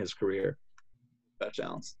 yards in his career.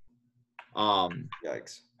 Touchdowns.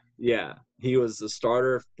 Yikes. Yeah, he was a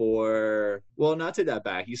starter for – well, not take that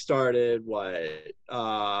back. He started,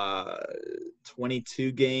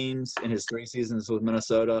 22 games in his 3 seasons with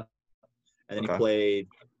Minnesota. And then Okay.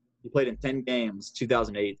 he played in 10 games,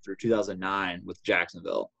 2008 through 2009 with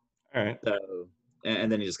Jacksonville. All right. So,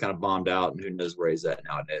 and then he just kind of bombed out, and who knows where he's at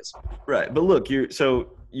nowadays. Right, but look, you're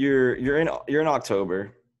in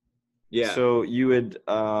October. Yeah. So you had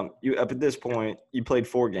you up at this point you played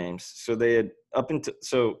 4 games. So they had up into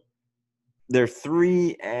they're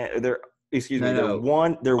 3 and they're excuse me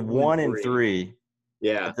No. they're 1 and 3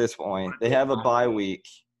 Yeah. at this point. They have a bye week,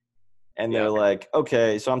 and they're like,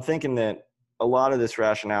 okay. So I'm thinking that a lot of this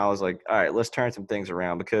rationale is like, all right, let's turn some things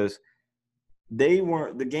around because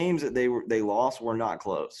the games that they lost were not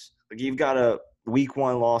close. Like you've got a week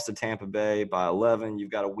 1 loss to Tampa Bay by 11.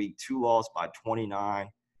 You've got a week 2 loss by 29.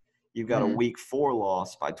 You've got a week 4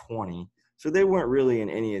 loss by 20. So they weren't really in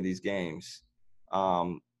any of these games.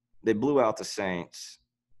 They blew out the Saints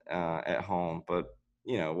at home, but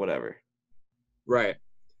whatever. Right.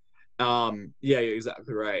 Yeah, you're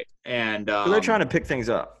exactly right. And So they're trying to pick things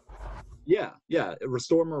up. Yeah.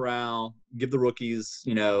 Restore morale, give the rookies,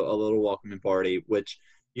 a little welcoming party, which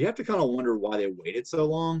you have to kind of wonder why they waited so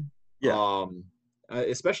long. Yeah.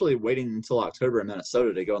 Especially waiting until October in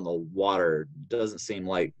Minnesota to go in the water doesn't seem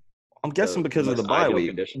like I'm guessing because of the most bye ideal week.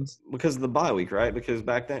 conditions. Because of the bye week, right? Because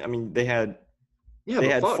back then, I mean, they had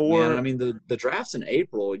fuck, 4. man. I mean, the draft's in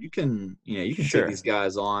April. You can Sure. take these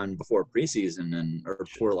guys on before preseason or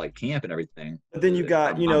before like camp and everything. But then you've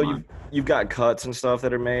got you've got cuts and stuff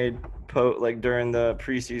that are made like during the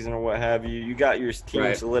preseason or what have you. You got your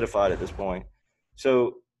team solidified at this point.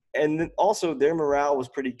 So and then also their morale was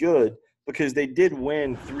pretty good because they did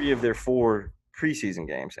win 3 of their 4 preseason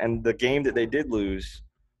games, and the game that they did lose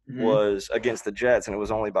was against the Jets, and it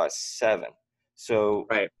was only by 7. So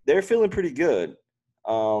they're feeling pretty good.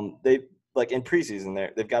 They like in preseason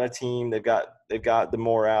they've got a team, they've got the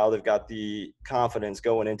morale, they've got the confidence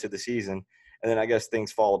going into the season, and then I guess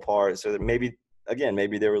things fall apart. So that maybe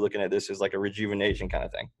they were looking at this as like a rejuvenation kind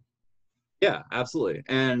of thing. Yeah, absolutely.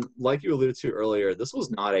 And like you alluded to earlier, this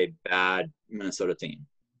was not a bad Minnesota team.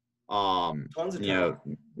 Tons of talent.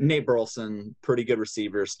 Nate Burleson, pretty good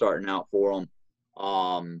receiver starting out for them.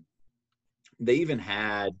 They even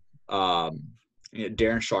had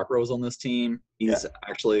Darren Sharper was on this team. He's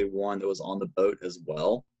actually one that was on the boat as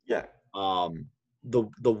well. Yeah. The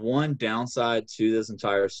one downside to this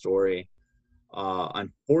entire story,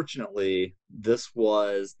 unfortunately, this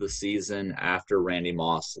was the season after Randy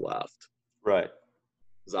Moss left. Right.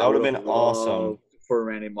 That would have been awesome for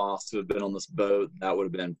Randy Moss to have been on this boat. That would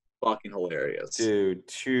have been fucking hilarious. Dude,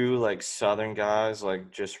 2 like Southern guys like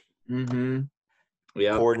just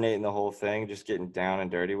coordinating the whole thing, just getting down and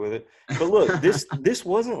dirty with it. But look, this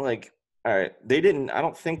wasn't like all right. I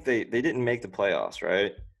don't think they didn't make the playoffs,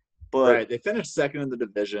 right? But they finished second in the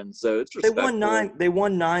division, so it's respectable. They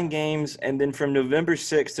won 9 games, and then from November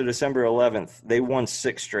 6th to December 11th, they won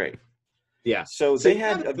 6 straight. Yeah. So they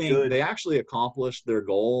had They actually accomplished their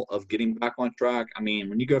goal of getting back on track. I mean,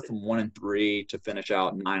 when you go from 1-3 to finish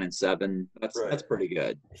out 9-7, that's pretty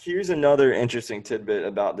good. Here's another interesting tidbit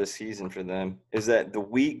about this season for them is that the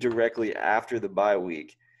week directly after the bye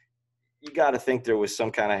week, you got to think there was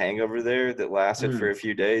some kind of hangover there that lasted for a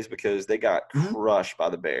few days because they got crushed by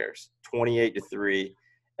the Bears, 28-3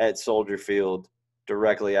 at Soldier Field.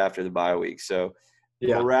 directly after the bye week. So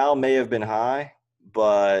morale may have been high,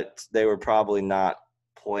 but they were probably not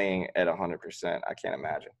playing at 100%. I can't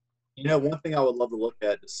imagine. One thing I would love to look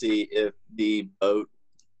at to see if the boat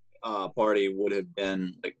party would have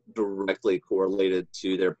been like directly correlated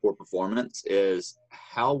to their poor performance is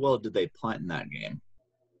how well did they punt in that game?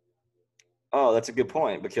 Oh, that's a good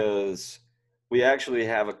point, because we actually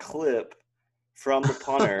have a clip from the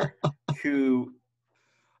punter who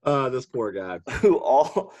this poor guy, who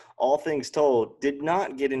all things told did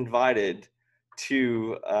not get invited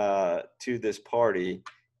to this party.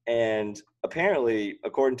 And apparently,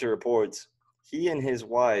 according to reports, he and his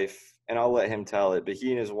wife, and I'll let him tell it, but he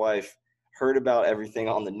and his wife heard about everything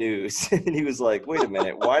on the news. And he was like, wait a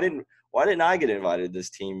minute, why didn't I get invited to this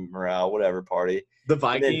team morale, whatever party? The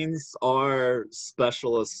Vikings are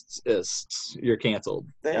specialists. You're canceled.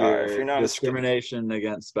 They are. If you're not discrimination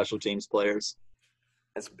against special teams players.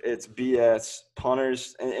 It's BS.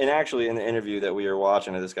 Punters, and actually in the interview that we were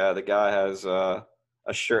watching of this guy, the guy has a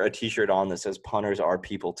T-shirt on that says "Punters are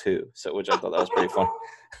people too," so which I thought that was pretty fun.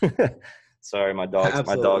 Sorry, my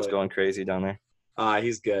dog's going crazy down there.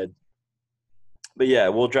 He's good. But yeah,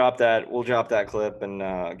 we'll drop that clip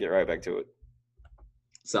and get right back to it.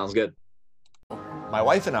 We'll good. My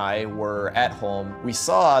wife and I were at home. We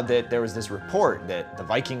saw that there was this report that the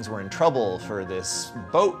Vikings were in trouble for this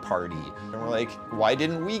boat party. And we're like, why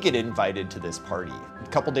didn't we get invited to this party? A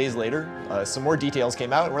couple days later, some more details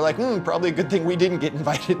came out, and we're like, probably a good thing we didn't get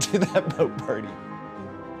invited to that boat party.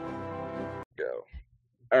 Go.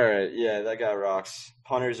 All right, yeah, that guy rocks.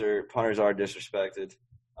 Punters are disrespected.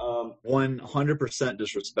 100%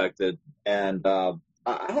 disrespected. And I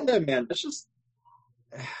don't know, man. That's just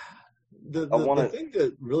the thing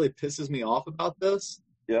that really pisses me off about this.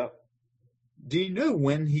 Yeah. Do you know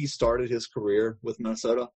when he started his career with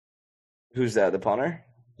Minnesota? Who's that, the punter?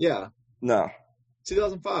 Yeah. No.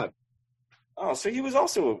 2005. Oh, so he was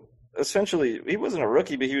also essentially – he wasn't a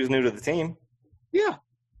rookie, but he was new to the team. Yeah.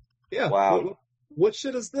 Yeah. Wow. What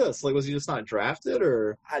shit is this? Like, was he just not drafted,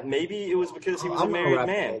 or maybe it was because he was a married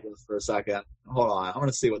man? This for a second. Hold on, I'm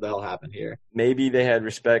gonna see what the hell happened here. Maybe they had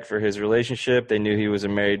respect for his relationship. They knew he was a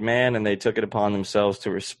married man, and they took it upon themselves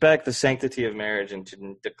to respect the sanctity of marriage and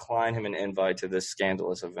to decline him an invite to this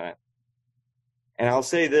scandalous event. And I'll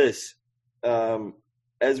say this,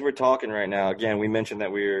 as we're talking right now, again, we mentioned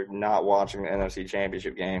that we're not watching the NFC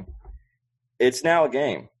Championship game. It's now a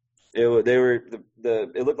game. It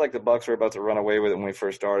looked like the Bucs were about to run away with it when we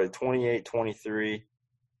first started. 28-23.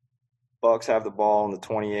 Bucs have the ball on the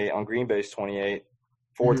 28 on Green Bay's 28.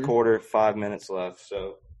 Fourth quarter, 5 minutes left.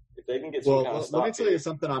 So if they can get some kind of stop. Let me tell you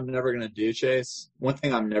something I'm never going to do, Chase. One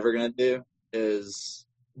thing I'm never going to do is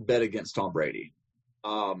bet against Tom Brady.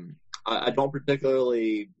 I don't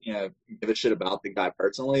particularly, give a shit about the guy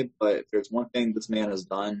personally, but if there's one thing this man has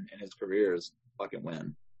done in his career is fucking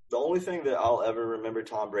win. The only thing that I'll ever remember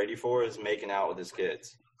Tom Brady for is making out with his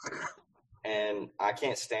kids. And I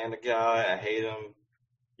can't stand the guy. I hate him.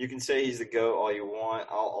 You can say he's the GOAT all you want.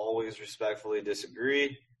 I'll always respectfully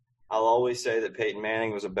disagree. I'll always say that Peyton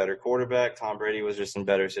Manning was a better quarterback. Tom Brady was just in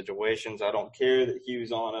better situations. I don't care that he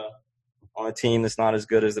was on a team that's not as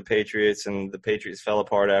good as the Patriots, and the Patriots fell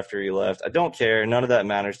apart after he left. I don't care. None of that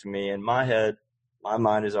matters to me. In my head, my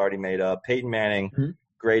mind is already made up. Peyton Manning –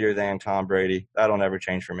 greater than Tom Brady. That'll never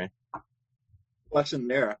change for me. Question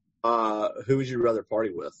there. Who would you rather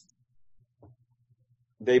party with?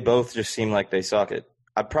 They both just seem like they suck it.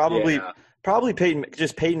 Probably Peyton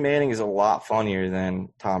Manning is a lot funnier than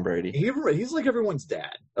Tom Brady. He's like everyone's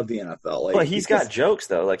dad of the NFL. Like, but he's got jokes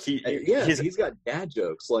though. Like he's got dad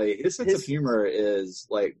jokes. Like his sense of humor is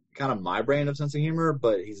like kind of my brand of sense of humor,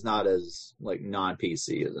 but he's not as like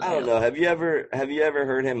non-PC as I don't know. Have you ever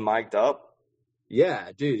heard him mic'd up? Yeah,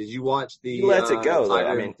 dude. Did you watch the he lets it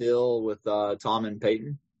go? Hill with Tom and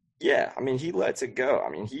Peyton? Yeah, I mean he lets it go. I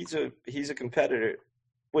mean he's a competitor,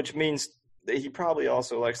 which means that he probably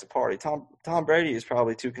also likes to party. Tom Brady is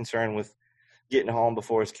probably too concerned with getting home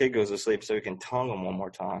before his kid goes to sleep so he can tongue him one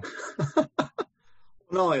more time.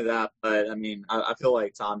 Not only that, but I mean I feel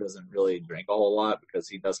like Tom doesn't really drink a whole lot because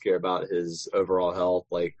he does care about his overall health.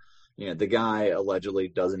 Like the guy allegedly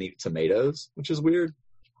doesn't eat tomatoes, which is weird.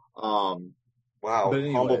 Wow,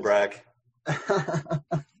 humble brag.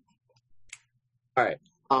 All right.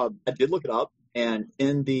 I did look it up, and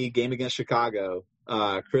in the game against Chicago,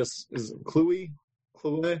 Chris is Kluwe?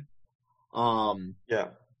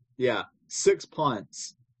 Yeah, 6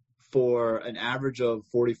 punts for an average of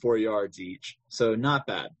 44 yards each. So not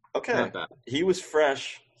bad. Okay. Not bad. He was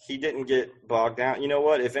fresh. He didn't get bogged down. You know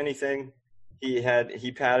what? If anything, he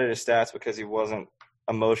padded his stats because he wasn't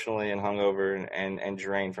emotionally and hungover and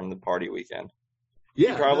drained from the party weekend.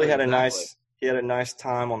 Yeah, He probably no, had exactly. he had a nice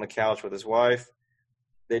time on the couch with his wife.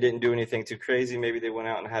 They didn't do anything too crazy. Maybe they went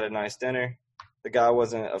out and had a nice dinner. The guy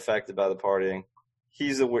wasn't affected by the partying.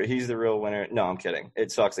 He's the real winner. No, I'm kidding.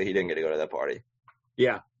 It sucks that he didn't get to go to that party.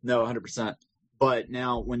 Yeah, no, 100%. But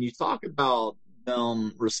now, when you talk about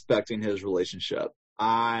them respecting his relationship,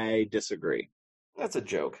 I disagree. That's a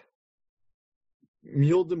joke.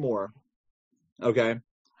 Mule Demore, okay.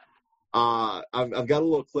 I've got a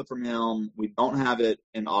little clip from him. We don't have it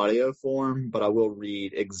in audio form, but I will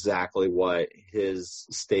read exactly what his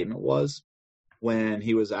statement was when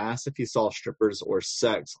he was asked if he saw strippers or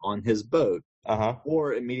sex on his boat.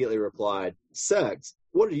 Or immediately replied, "Sex?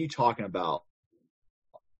 What are you talking about?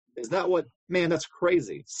 Is that what? Man, that's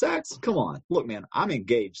crazy. Sex? Come on. Look, man, I'm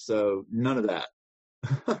engaged, so none of that."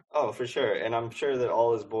 Oh, for sure. And I'm sure that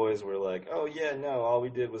all his boys were like, "Oh yeah, no, all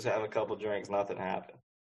we did was have a couple drinks. Nothing happened."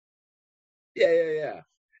 Yeah.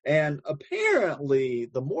 And apparently,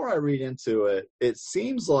 the more I read into it, it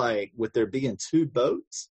seems like with there being two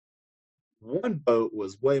boats, one boat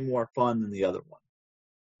was way more fun than the other one.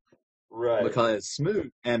 Right. Because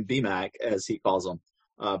Smoot and BMAC, as he calls them,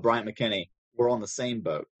 Bryant McKinney, were on the same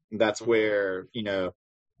boat. And that's where,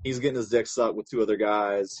 he's getting his dick sucked with two other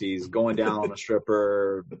guys. He's going down on a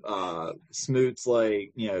stripper. Smoot's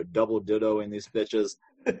like, double dittoing these bitches.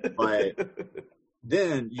 But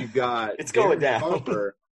then you've got it's going down.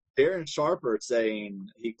 Darren Sharper saying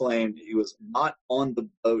he claimed he was not on the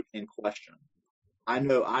boat in question. I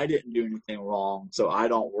know I didn't do anything wrong, so I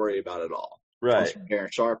don't worry about it all. Right. From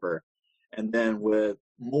Darren Sharper. And then with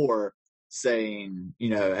Moore saying,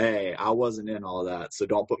 hey, I wasn't in all of that, so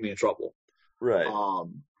don't put me in trouble. Right.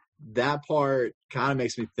 That part kind of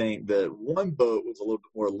makes me think that one boat was a little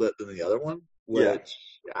bit more lit than the other one, which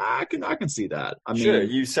I can see that. I mean, sure,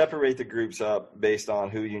 you separate the groups up based on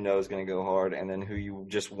who you know is going to go hard and then who you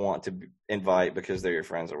just want to invite because they're your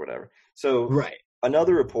friends or whatever. So right.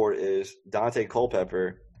 Another report is Dante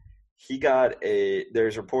Culpepper.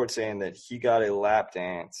 There's reports saying that he got a lap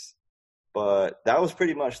dance, but that was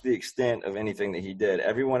pretty much the extent of anything that he did.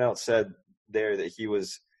 Everyone else said there that he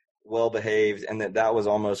was well behaved and that was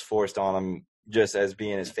almost forced on him just as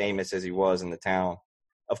being as famous as he was in the town.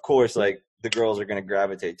 Of course, like the girls are going to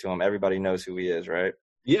gravitate to him. Everybody knows who he is, right?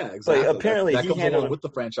 Yeah, exactly. But apparently that comes along with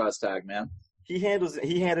the franchise tag, man. He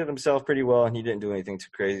handled himself pretty well, and he didn't do anything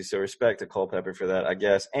too crazy. So respect to Culpepper for that, I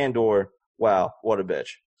guess. And/or wow, what a bitch.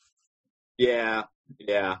 Yeah.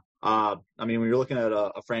 I mean, when you're looking at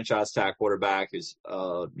a franchise tag quarterback who's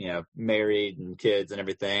married and kids and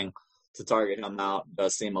everything, to target him out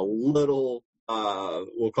does seem a little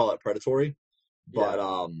we'll call it predatory.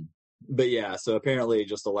 But yeah, so apparently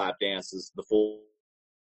just a lap dance is the full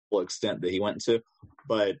extent that he went into.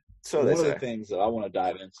 But one of the things that I want to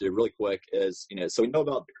dive into really quick is, so we know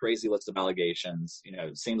about the crazy list of allegations.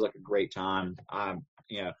 It seems like a great time.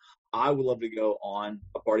 I would love to go on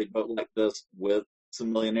a party boat like this with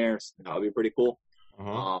some millionaires. That would be pretty cool.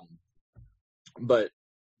 But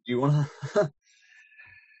do you want to?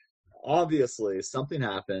 Obviously, something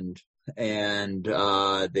happened, and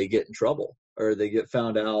they get in trouble, or they get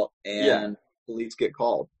found out, and police get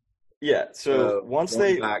called. Yeah. So once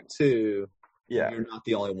they back to, you're not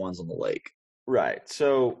the only ones on the lake. Right.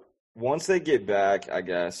 So once they get back, I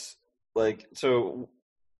guess,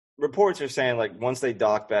 reports are saying once they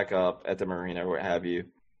dock back up at the marina or what have you,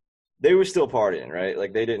 they were still partying, right?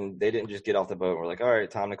 Like they didn't just get off the boat and were like, all right,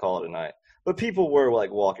 time to call it a night. But people were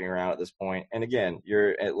walking around at this point. And again,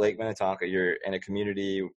 you're at Lake Minnetonka, you're in a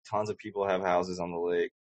community, tons of people have houses on the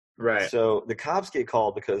lake. Right. So the cops get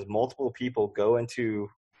called because multiple people go into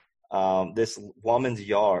this woman's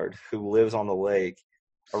yard who lives on the lake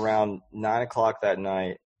around 9:00 that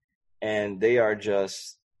night, and they are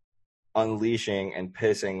just unleashing and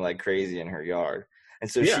pissing like crazy in her yard. And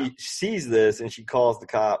so she sees this and she calls the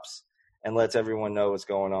cops and lets everyone know what's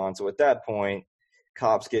going on. So at that point,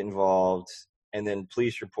 cops get involved, and then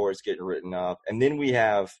police reports get written up. And then we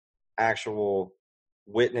have actual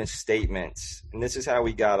witness statements. And this is how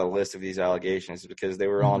we got a list of these allegations, because they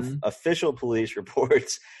were on official police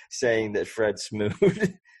reports saying that Fred Smoot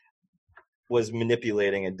was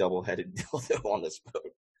manipulating a double-headed dildo on this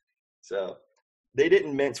boat. So they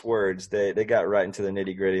didn't mince words. They got right into the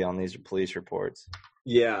nitty-gritty on these police reports.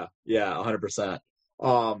 Yeah, 100%.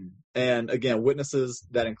 And again, witnesses,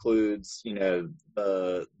 that includes,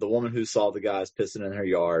 the woman who saw the guys pissing in her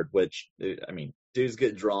yard, which, I mean, dudes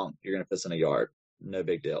get drunk, you're going to piss in a yard. No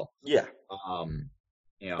big deal. Yeah.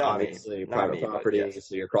 Obviously private property,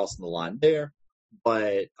 so you're crossing the line there.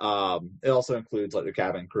 But it also includes the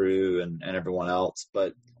cabin crew and everyone else.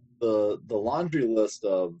 But the laundry list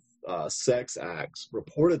of sex acts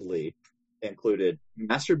reportedly included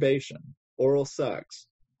masturbation, oral sex,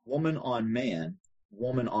 woman on man,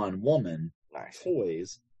 woman on woman, Nice.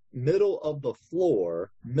 toys, middle of the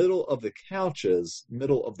floor, middle of the couches,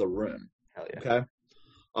 middle of the room. Hell yeah. Okay.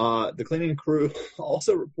 The cleaning crew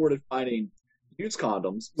also reported finding used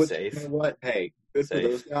condoms, which, Safe. you know what? Hey, good Safe. for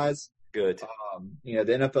those guys. Good. The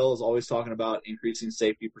NFL is always talking about increasing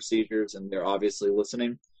safety procedures, and they're obviously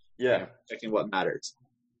listening. Yeah. Checking what matters.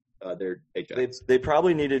 Their paychecks. They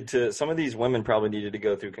probably needed to. Some of these women probably needed to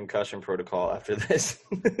go through concussion protocol after this.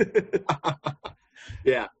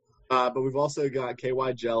 Yeah. But we've also got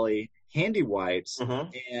KY jelly, handy wipes,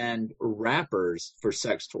 Mhm. and wrappers for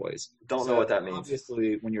sex toys. Don't know what that means.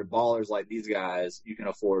 Obviously, when you're ballers like these guys, you can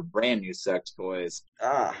afford brand new sex toys.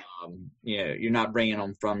 Ah, You're not bringing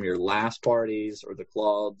them from your last parties or the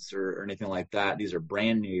clubs or anything like that. These are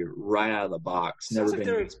brand new, right out of the box, Sounds never like been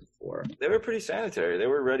they're- used before. they were pretty sanitary. They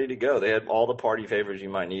were ready to go. They had all the party favors you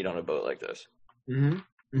might need on a boat like this. Mm-hmm.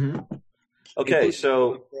 Mm-hmm. Okay,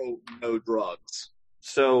 so no drugs.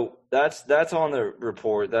 So that's on the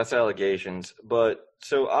report. That's allegations. But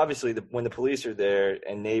so obviously, when the police are there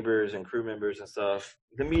and neighbors and crew members and stuff,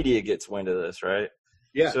 the media gets wind of this, right?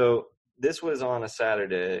 Yeah. So this was on a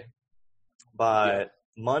Saturday. By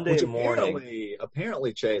Monday Which morning,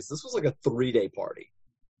 apparently, Chase, this was like a 3-day party.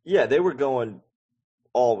 yeah, they were going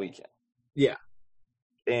all weekend. Yeah.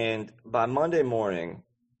 And by Monday morning,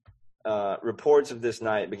 reports of this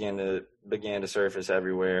night began to surface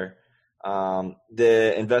everywhere.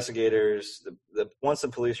 The investigators, once the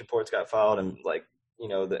police reports got filed and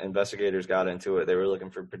the investigators got into it, they were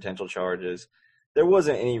looking for potential charges. There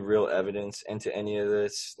wasn't any real evidence into any of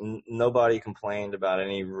this. Nobody complained about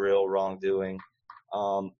any real wrongdoing.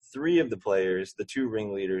 3 of the players, the 2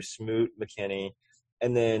 ringleaders, Smoot, McKinney,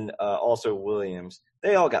 and then also Williams,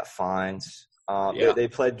 they all got fines. They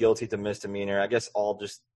pled guilty to misdemeanor, I guess all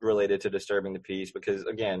just related to disturbing the peace because,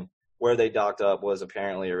 again, where they docked up was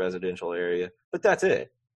apparently a residential area. But that's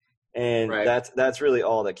it. And Right. that's really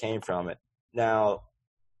all that came from it. Now,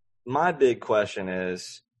 my big question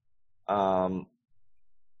is, damn,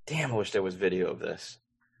 I wish there was video of this.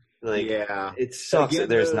 Yeah. It sucks that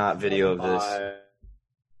there's not video of this.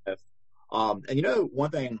 And one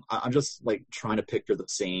thing, I'm just trying to picture the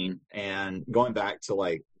scene and going back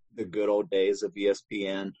to the good old days of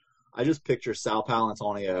ESPN. I just picture Sal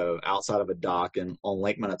Palantonio outside of a dock on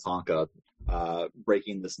Lake Minnetonka,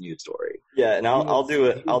 breaking this news story. Yeah, and I'll do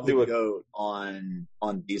it. I'll do a goat on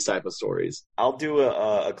these type of stories. I'll do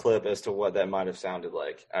a clip as to what that might have sounded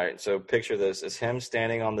like. All right, so picture this. It's him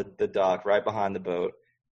standing on the dock right behind the boat,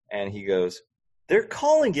 and he goes, "They're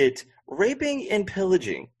calling it raping and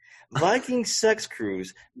pillaging. Viking sex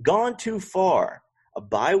cruise gone too far. A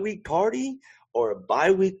bi-week party or a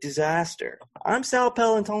bi-week disaster. I'm Sal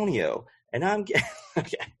Palantonio, and I'm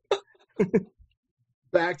okay."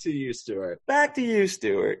 Back to you, Stuart. Back to you,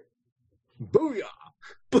 Stuart. Booyah!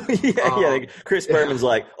 Chris Berman's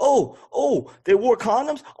like, oh, they wore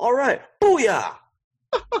condoms? All right, booyah!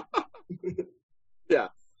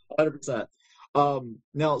 100%.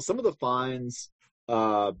 Now, some of the fines,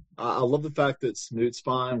 I love the fact that Smoot's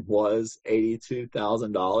fine was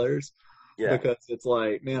 $82,000. Yeah. Because it's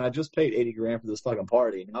like, man, I just paid $80,000 for this fucking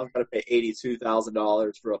party. Now I've got to pay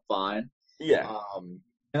 $82,000 for a fine. Yeah.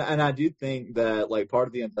 And I do think that part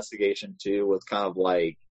of the investigation too was kind of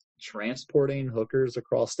transporting hookers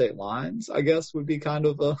across state lines, I guess, would be kind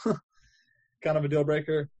of a deal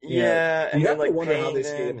breaker. Yeah, and you have to wonder how paying they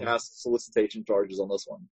them skated past solicitation charges on this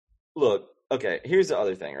one. Look, okay, here's the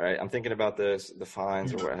other thing, right? I'm thinking about this, the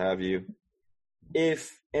fines or what have you.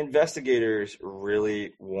 If investigators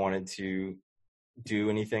really wanted to do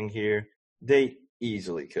anything here, they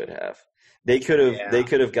easily could have. They could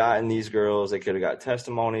have gotten these girls, they could have got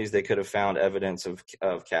testimonies, they could have found evidence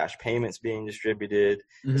of cash payments being distributed,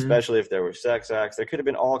 especially if there were sex acts. There could have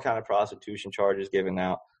been all kind of prostitution charges given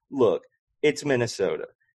out. Look, it's Minnesota.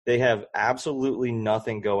 They have absolutely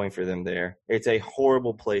nothing going for them there. It's a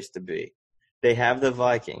horrible place to be. They have the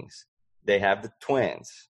Vikings. They have the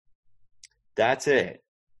Twins. That's it.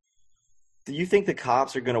 Do you think the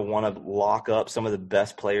cops are going to want to lock up some of the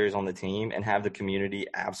best players on the team and have the community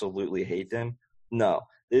absolutely hate them? No.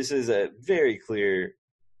 This is a very clear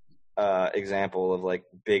example of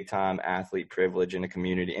big-time athlete privilege in a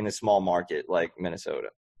community, in a small market like Minnesota.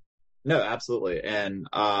 No, absolutely. And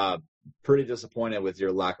pretty disappointed with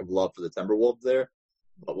your lack of love for the Timberwolves there,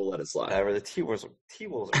 but we'll let it slide. Whatever. The T-Wolves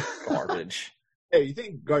are garbage. Hey, you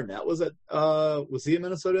think Garnett was he in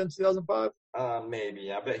Minnesota in 2005?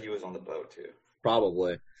 Maybe. I bet he was on the boat too.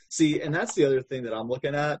 Probably. See, and that's the other thing that I'm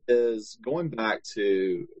looking at is going back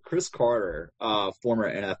to Chris Carter,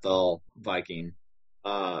 former NFL Viking.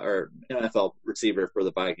 or NFL receiver for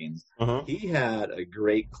the Vikings. Mhm. He had a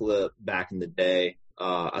great clip back in the day.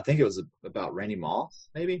 I think it was about Randy Moss,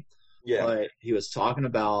 maybe. Yeah. But he was talking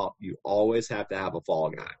about you always have to have a fall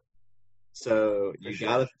guy. So you sure.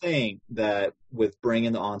 got to think that with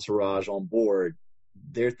bringing the entourage on board,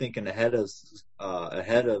 they're thinking ahead of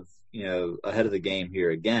the game here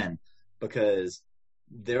again, because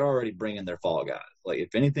they're already bringing their fall guys. Like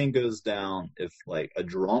if anything goes down, if like a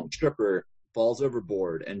drunk stripper falls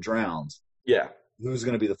overboard and drowns, Yeah. who's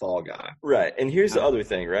going to be the fall guy? Right. And here's the other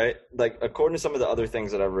thing, right? Like, according to some of the other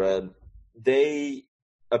things that I've read, they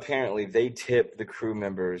tip the crew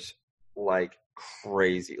members like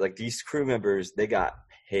crazy. Like, these crew members, they got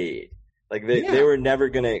paid. Like, they were never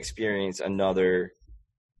going to experience another,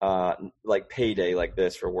 like, payday like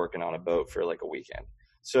this for working on a boat for, like, a weekend.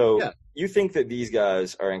 So you think that these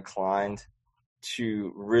guys are inclined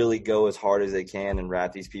to really go as hard as they can and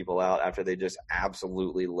rat these people out after they just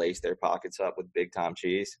absolutely lace their pockets up with big time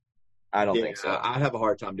cheese? I don't think so. I'd have a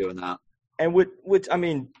hard time doing that. And which I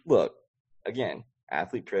mean, look, again,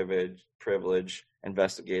 athlete privilege,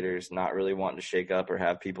 investigators not really wanting to shake up or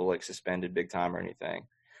have people like suspended big time or anything.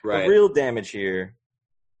 Right. The real damage here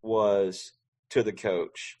was to the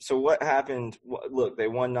coach. So what happened? Look, they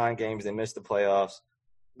won 9 games. They missed the playoffs.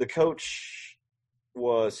 The coach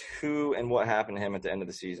was who and what happened to him at the end of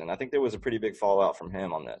the season? I think there was a pretty big fallout from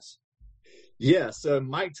him on this. Yeah, so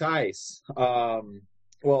Mike Tice,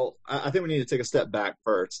 well, I think we need to take a step back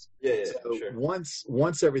first. Yeah, So sure.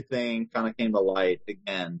 Once everything kind of came to light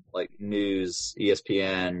again, like news,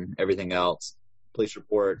 ESPN, everything else, police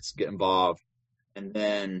reports get involved, and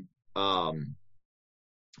then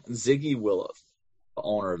Ziggy Williff, the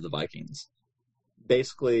owner of the Vikings,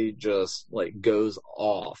 basically just like goes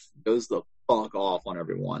the fuck off on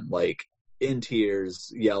everyone, like in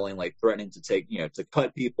tears, yelling, like threatening to to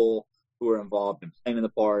cut people who were involved in planning the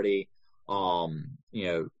party.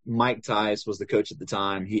 Mike Tice was the coach at the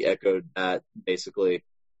time. He echoed that, basically,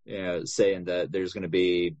 saying that there's going to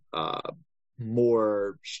be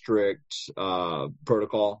more strict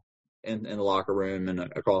protocol in the locker room and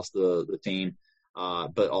across the team.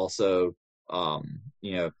 But also,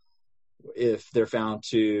 if they're found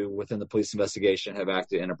to, within the police investigation, have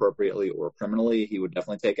acted inappropriately or criminally, he would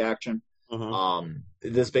definitely take action. Mm-hmm.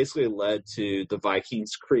 This basically led to the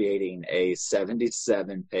Vikings creating a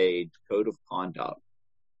 77-page code of conduct,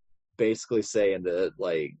 basically saying that,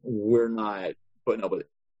 like, we're not putting up with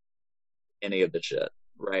any of the shit,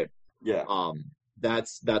 right? Yeah.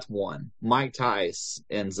 That's one. Mike Tice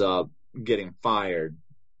ends up getting fired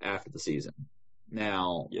after the season.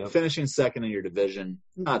 Now, finishing second in your division,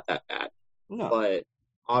 not that bad. No. But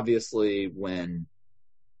obviously, when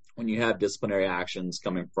you have disciplinary actions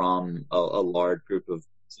coming from a large group of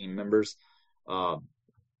team members,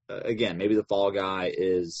 again, maybe the fall guy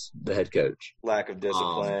is the head coach. Lack of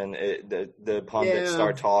discipline. The pundits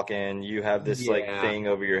start talking. You have this like thing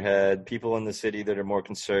over your head. People in the city that are more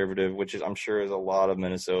conservative, which is, I'm sure, is a lot of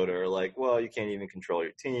Minnesota, are like, well, you can't even control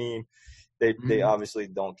your team. They obviously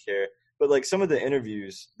don't care. But like some of the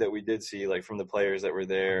interviews that we did see, like from the players that were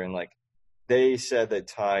there, and like they said that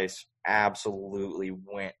Tice absolutely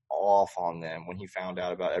went off on them when he found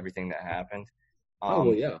out about everything that happened.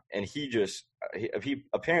 And he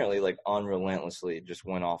apparently like unrelentlessly just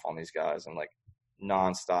went off on these guys and like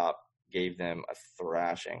nonstop gave them a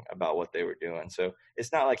thrashing about what they were doing. So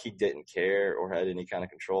it's not like he didn't care or had any kind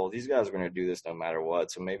of control. These guys are going to do this no matter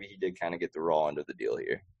what. So maybe he did kind of get the raw end of the deal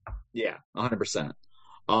here. Yeah, 100%.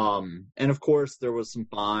 And of course there was some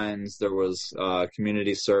fines, there was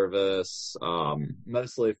community service,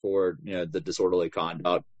 mostly for, the disorderly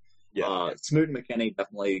conduct. Yeah. Smoot and McKinney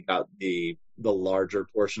definitely got the larger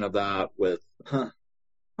portion of that with a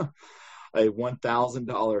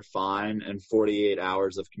 $1,000 fine and 48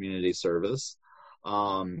 hours of community service.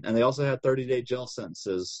 And they also had 30-day jail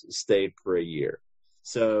sentences stayed for a year.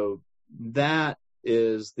 So that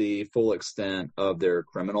is the full extent of their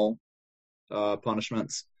criminal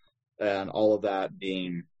punishments, and all of that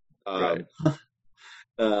being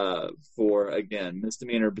for, again,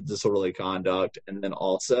 misdemeanor disorderly conduct. And then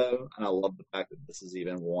also, and I love the fact that this is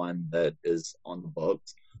even one that is on the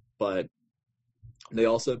books, but they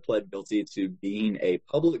also pled guilty to being a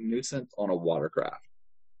public nuisance on a watercraft.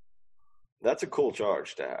 That's a cool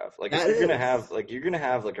charge to have. Like, if you're gonna have like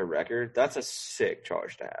a record, that's a sick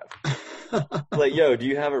charge to have. Like, yo, do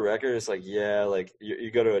you have a record? It's like, yeah, like you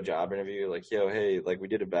go to a job interview, like, yo, hey, like we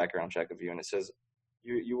did a background check of you, and it says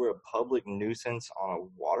you were a public nuisance on a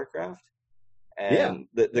watercraft. And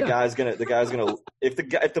the guy's gonna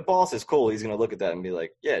if the boss is cool, he's gonna look at that and be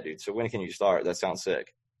like, yeah, dude, so when can you start? That sounds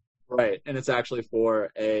sick. Right, and it's actually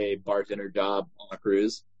for a bartender job on a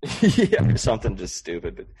cruise. Yeah, something just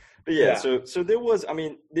stupid. But yeah, Yeah. so there was, I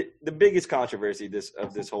mean, the biggest controversy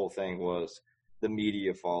of this whole thing was the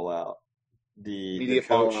media fallout. Media the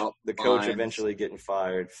coach fallout, the coach fines. eventually getting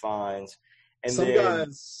fired, fines. And some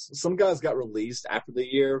then guys got released after the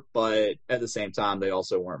year, but at the same time they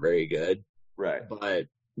also weren't very good. right. But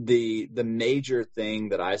the major thing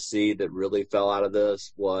that I see that really fell out of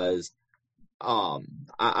this was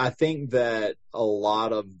I think that a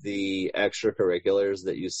lot of the extracurriculars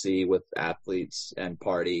that you see with athletes and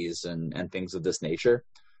parties and things of this nature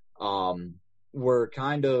were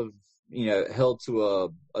kind of, held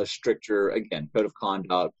to a stricter, again, code of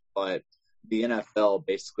conduct. But the NFL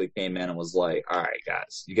basically came in and was like, all right,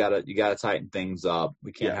 guys, you gotta tighten things up.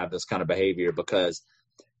 We can't have this kind of behavior, because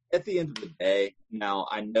at the end of the day, now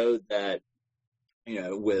I know that,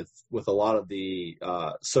 with a lot of the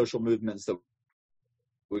social movements that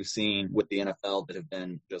we've seen with the NFL that have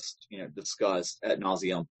been just, discussed ad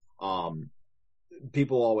nauseum.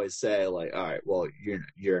 People always say, like, all right, well,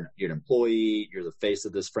 you're an employee, you're the face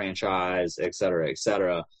of this franchise, et cetera, et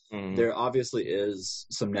cetera. Mhm. There obviously is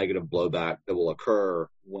some negative blowback that will occur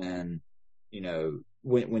when,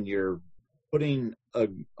 when you're putting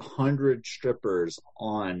 100 strippers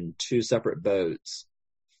on 2 separate boats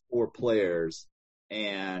for players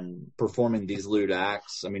and performing these lewd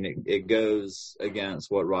acts. I mean, it goes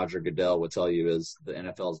against what Roger Goodell would tell you is the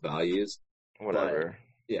NFL's values. Whatever.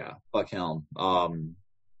 Yeah, fuck him.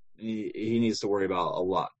 He needs to worry about a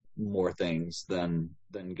lot more things than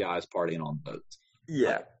guys partying on boats.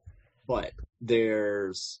 Yeah. But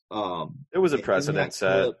there's It was a precedent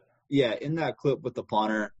set. In that clip with the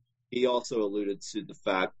punter, he also alluded to the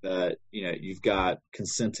fact that, you've got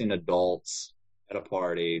consenting adults at a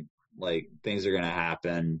party, like, things are going to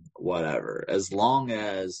happen, whatever. As long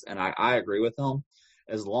as, and I agree with him,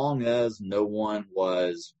 as long as no one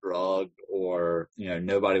was drugged or,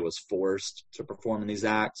 nobody was forced to perform in these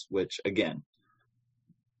acts, which, again,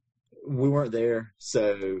 we weren't there.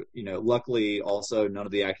 So, luckily also none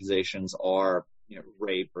of the accusations are,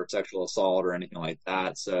 rape or sexual assault or anything like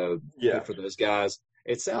that. So good for those guys.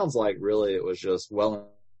 It sounds like really it was just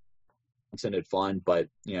well-intended fun, but,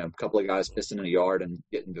 a couple of guys pissing in a yard and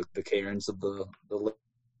getting the Karens of the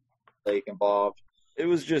lake involved. It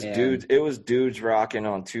was just dudes. It was dudes rocking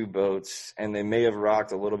on 2 boats, and they may have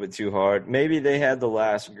rocked a little bit too hard. Maybe they had the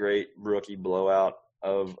last great rookie blowout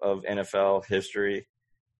of NFL history.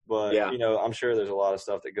 But, I'm sure there's a lot of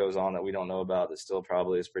stuff that goes on that we don't know about that still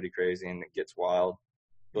probably is pretty crazy and it gets wild.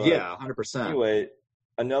 But 100%. Anyway,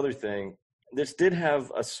 another thing, this did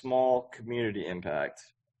have a small community impact.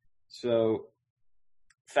 So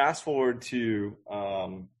fast forward to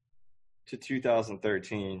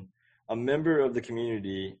 2013, a member of the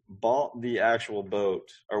community bought the actual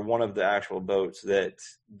boat, or one of the actual boats that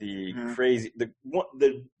the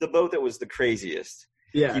boat that was the craziest.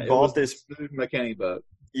 Yeah, he bought this Smoot McKinney boat.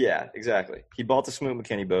 Yeah, exactly. He bought the Smoot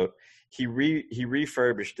McKinney boat. He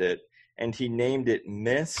refurbished it, and he named it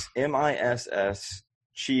Miss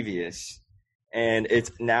Chevius, and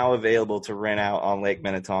it's now available to rent out on Lake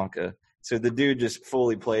Minnetonka. So the dude just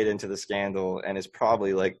fully played into the scandal and is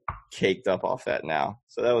probably like caked up off that now.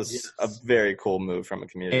 So that was a very cool move from a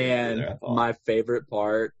community. And my favorite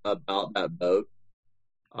part about that boat,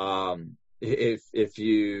 if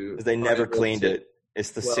you, they never cleaned it.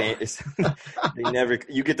 It's the same.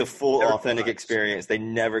 You get the full authentic experience. They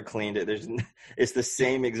never cleaned it. It's the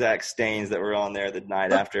same exact stains that were on there the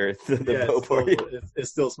night after the boat party. It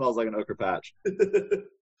still smells like an ochre patch.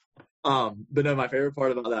 But no, my favorite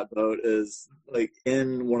part about that boat is, like,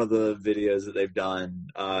 in one of the videos that they've done,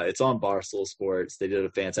 it's on Barstool Sports. They did a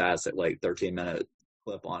fantastic, like, 13-minute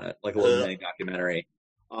clip on it, like a little mini documentary.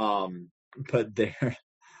 But there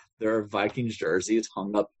are Vikings jerseys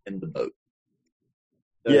hung up in the boat.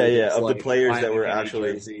 So of the players that were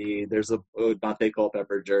actually jersey. There's a Dante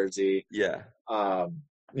Culpepper jersey. Yeah.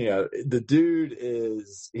 The dude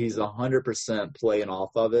he's 100% playing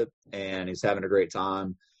off of it, and he's having a great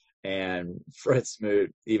time. And Fred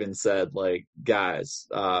Smoot even said, like, guys,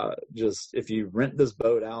 just if you rent this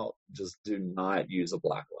boat out, just do not use a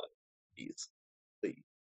black light. Please.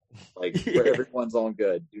 Like, for everyone's own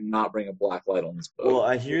good, do not bring a black light on this boat. Well,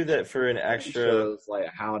 I hear that for an extra. It shows, like,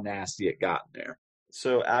 how nasty it got in there.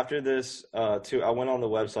 So after this, I went on the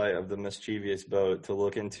website of the Mischievous boat to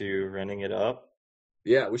look into renting it up.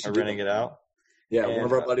 Yeah, we should renting it out. Yeah, one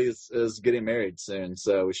of our buddies is getting married soon,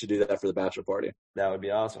 so we should do that for the bachelor party. That would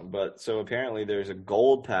be awesome. But so apparently there's a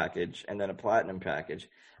gold package and then a platinum package.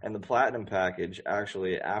 And the platinum package,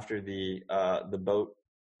 actually, after the boat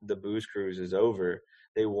the booze cruise is over,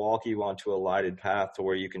 they walk you onto a lighted path to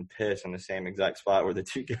where you can piss in the same exact spot where the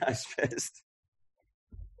two guys pissed.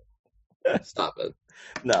 Stop it.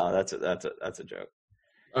 No, that's a joke.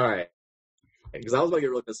 All right. Because I was about to get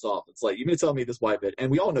really pissed off. It's like, you mean to tell me this white bitch, and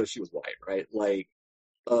we all know she was white, right? Like,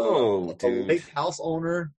 Oh, a dude. lake house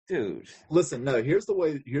owner. Dude, Listen, no. Here's the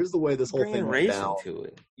way this whole bringing thing went race down. into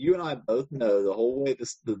it. You and I both know the whole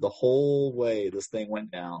way this thing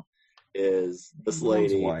went down is this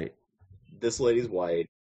One's lady. white. This lady's white.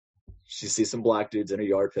 She sees some black dudes in her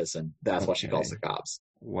yard pissing. That's why she Okay. calls the cops.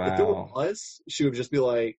 If it Wow. was us, she would just be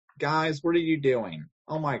like, "Guys, what are you doing?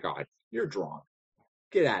 Oh my God, you're drunk.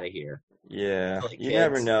 Get out of here." Yeah, Like you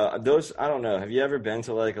never kids. know. I don't know. Have you ever been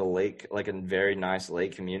to like a lake, like a very nice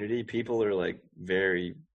lake community? People are like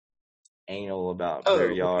very anal about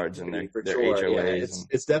their yards and their for HOAs. Yeah,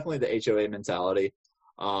 it's definitely the HOA mentality.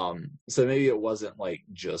 So maybe it wasn't like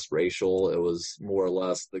just racial. It was more or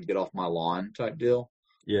less the get off my lawn type deal.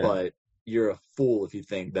 Yeah. But you're a fool if you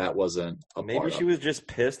think that wasn't a Maybe part she of was just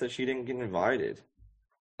pissed that she didn't get invited. it.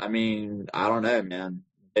 I mean, I don't know, man.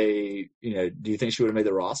 Do you think she would have made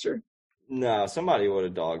the roster? No, somebody would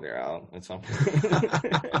have dogged her out at some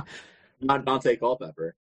point. Not Dante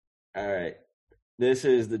Culpepper. All right. This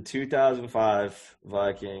is the 2005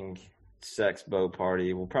 Viking sex boat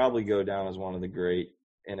party. Will probably go down as one of the great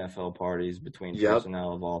NFL parties between Yep.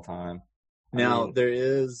 personnel of all time. Now, I mean, there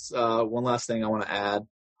is one last thing I want to add.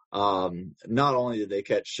 Not only did they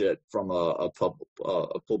catch shit from a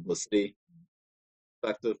publicity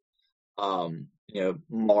perspective,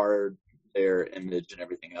 marred their image and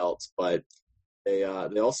everything else, but they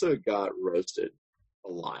also got roasted a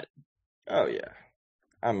lot. oh yeah.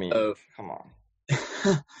 I mean, So, come on.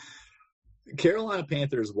 Carolina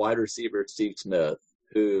Panthers wide receiver Steve Smith,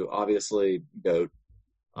 who obviously GOAT.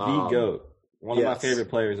 The GOAT. One of my yes. favorite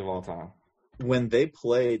players of all time. When they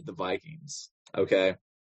played the Vikings,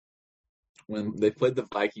 when they played the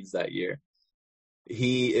Vikings that year,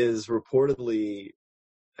 he is reportedly,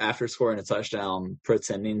 after scoring a touchdown,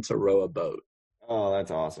 pretending to row a boat. Oh,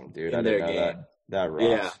 that's awesome, dude. In I their didn't know game. that rocks.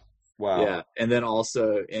 Yeah. Wow. Yeah, and then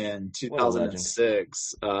also in What a legend.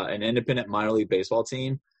 2006, an independent minor league baseball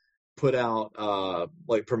team put out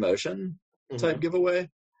promotion type Mhm. giveaway,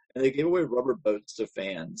 and they gave away rubber boats to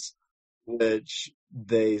fans, which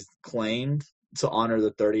they claimed to honor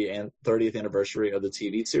the 30th anniversary of the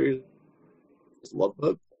TV series Love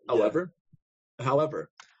Boat. Yeah. However,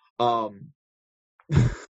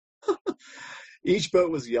 each boat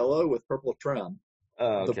was yellow with purple trim.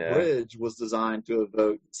 Oh, The okay. bridge was designed to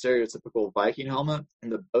evoke stereotypical Viking helmet,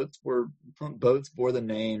 and the boats bore the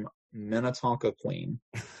name Minnetonka Queen.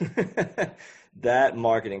 That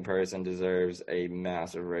marketing person deserves a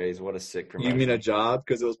massive raise. What a sick You promotion. mean a job?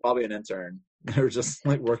 Because it was probably an intern. They were just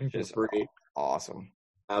like working for Just free. awesome.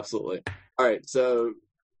 Absolutely. All right. So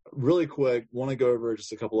really quick, want to go over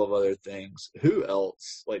just a couple of other things. Who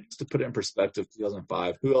else, just to put it in perspective,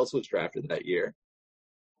 2005, who else was drafted that year?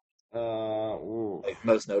 Ooh,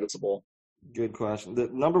 Most noticeable. good question. The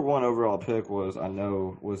number one overall pick was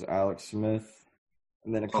Alex Smith,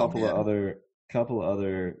 and then a couple of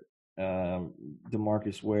other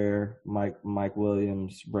DeMarcus Ware, Mike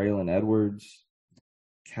Williams, Braylon Edwards,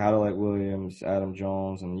 Cadillac Williams, Adam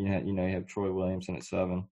Jones, and you have Troy Williamson at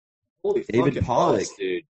 7. Holy David fucking Pollock. bust,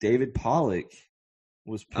 dude. David Pollock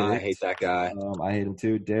was picked. I hate that guy. I hate him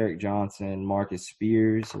too. Derek Johnson, Marcus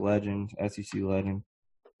Spears, legend, SEC legend.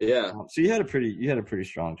 Yeah. So you had a pretty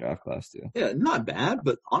strong draft class too. Yeah, not bad,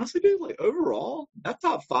 but honestly, dude, overall, that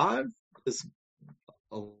top 5 is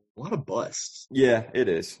a lot of busts. Yeah, it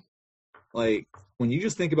is. When you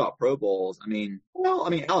just think about Pro Bowls,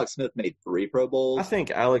 Alex Smith made 3 Pro Bowls. I think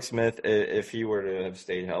Alex Smith, if he were to have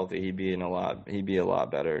stayed healthy, he'd be a lot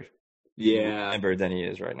better. Yeah, than he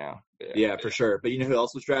is right now. yeah, for sure. But you know who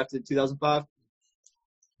else was drafted in 2005?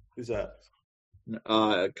 Who's that?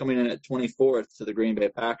 Coming in at 24th to the Green Bay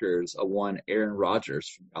Packers, one Aaron Rodgers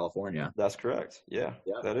from California. That's correct. Yeah,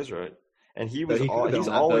 Yeah. that is right. And he So was he could have been he's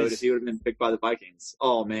on that boat always if he would have been picked by the Vikings.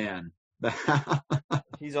 Oh man.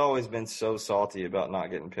 he's always been so salty about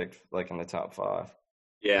not getting picked in the top 5.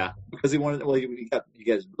 Yeah, because he wanted. Well, you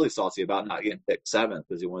guys really salty about not getting picked 7th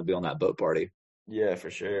because he wanted to be on that boat party. Yeah,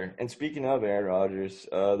 for sure. And speaking of Aaron Rodgers,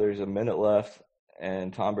 there's a minute left,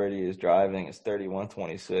 and Tom Brady is driving. It's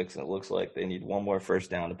 31-26, and it looks like they need one more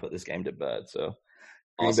first down to put this game to bed. So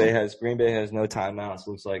Awesome. Green Bay has no timeouts.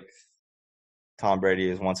 Looks like Tom Brady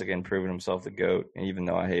has once again proven himself the GOAT, and even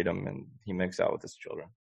though I hate him, and he makes out with his children.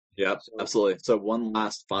 Yep, absolutely. So one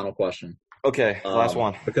last final question. Okay, last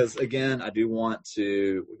one. Because again, I do want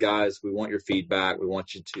to, guys, we want your feedback. We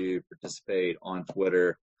want you to participate on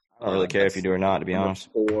Twitter. I don't really care if you do or not, to be honest.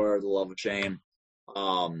 For the love of shame.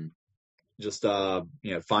 Just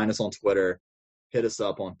find us on Twitter, hit us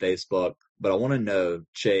up on Facebook. But I want to know,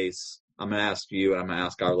 Chase, I'm going to ask you and I'm going to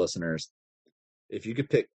ask our listeners, if you could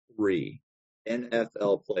pick 3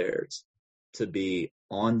 NFL players to be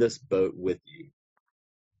on this boat with you,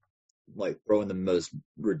 like throwing the most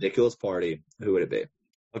ridiculous party, who would it be?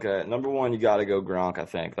 Okay, number 1, you got to go Gronk, I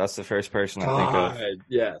think. That's the first person I think of.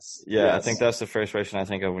 Yes. Yeah, yes. I think that's the first person I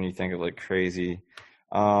think of when you think of, like, crazy.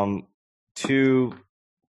 2,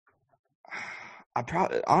 I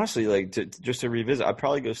probably, honestly, like, just to revisit, I'd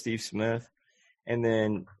probably go Steve Smith. And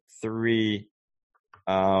then 3,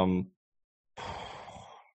 man,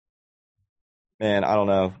 I don't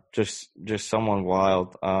know. Just someone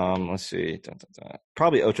wild. Let's see.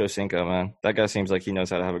 Probably Ocho Cinco, man. That guy seems like he knows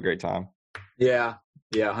how to have a great time. Yeah,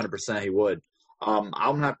 100% he would. I'm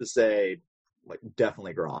gonna have to say, like,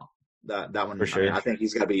 definitely Gronk. That one For sure. I think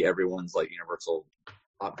he's got to be everyone's like universal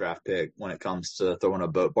top draft pick when it comes to throwing a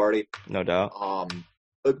boat party. No doubt.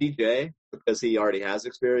 OBJ, because he already has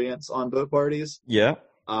experience on boat parties. Yeah.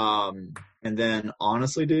 And then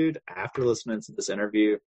honestly, dude, after listening to this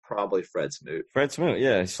interview, probably Fred Smoot. Fred Smoot,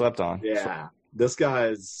 yeah, he slept on. Yeah, this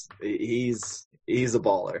guy's he's a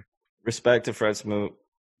baller. Respect to Fred Smoot,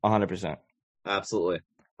 100%. Absolutely.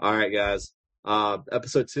 All right, guys.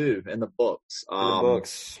 Episode 2 in the books.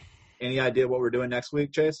 Any idea what we're doing next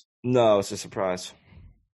week, Chase? No, it's a surprise.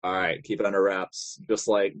 All right, keep it under wraps, just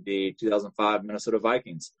like the 2005 Minnesota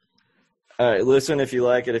Vikings. All right, listen if you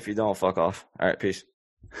like it. If you don't, fuck off. All right, peace.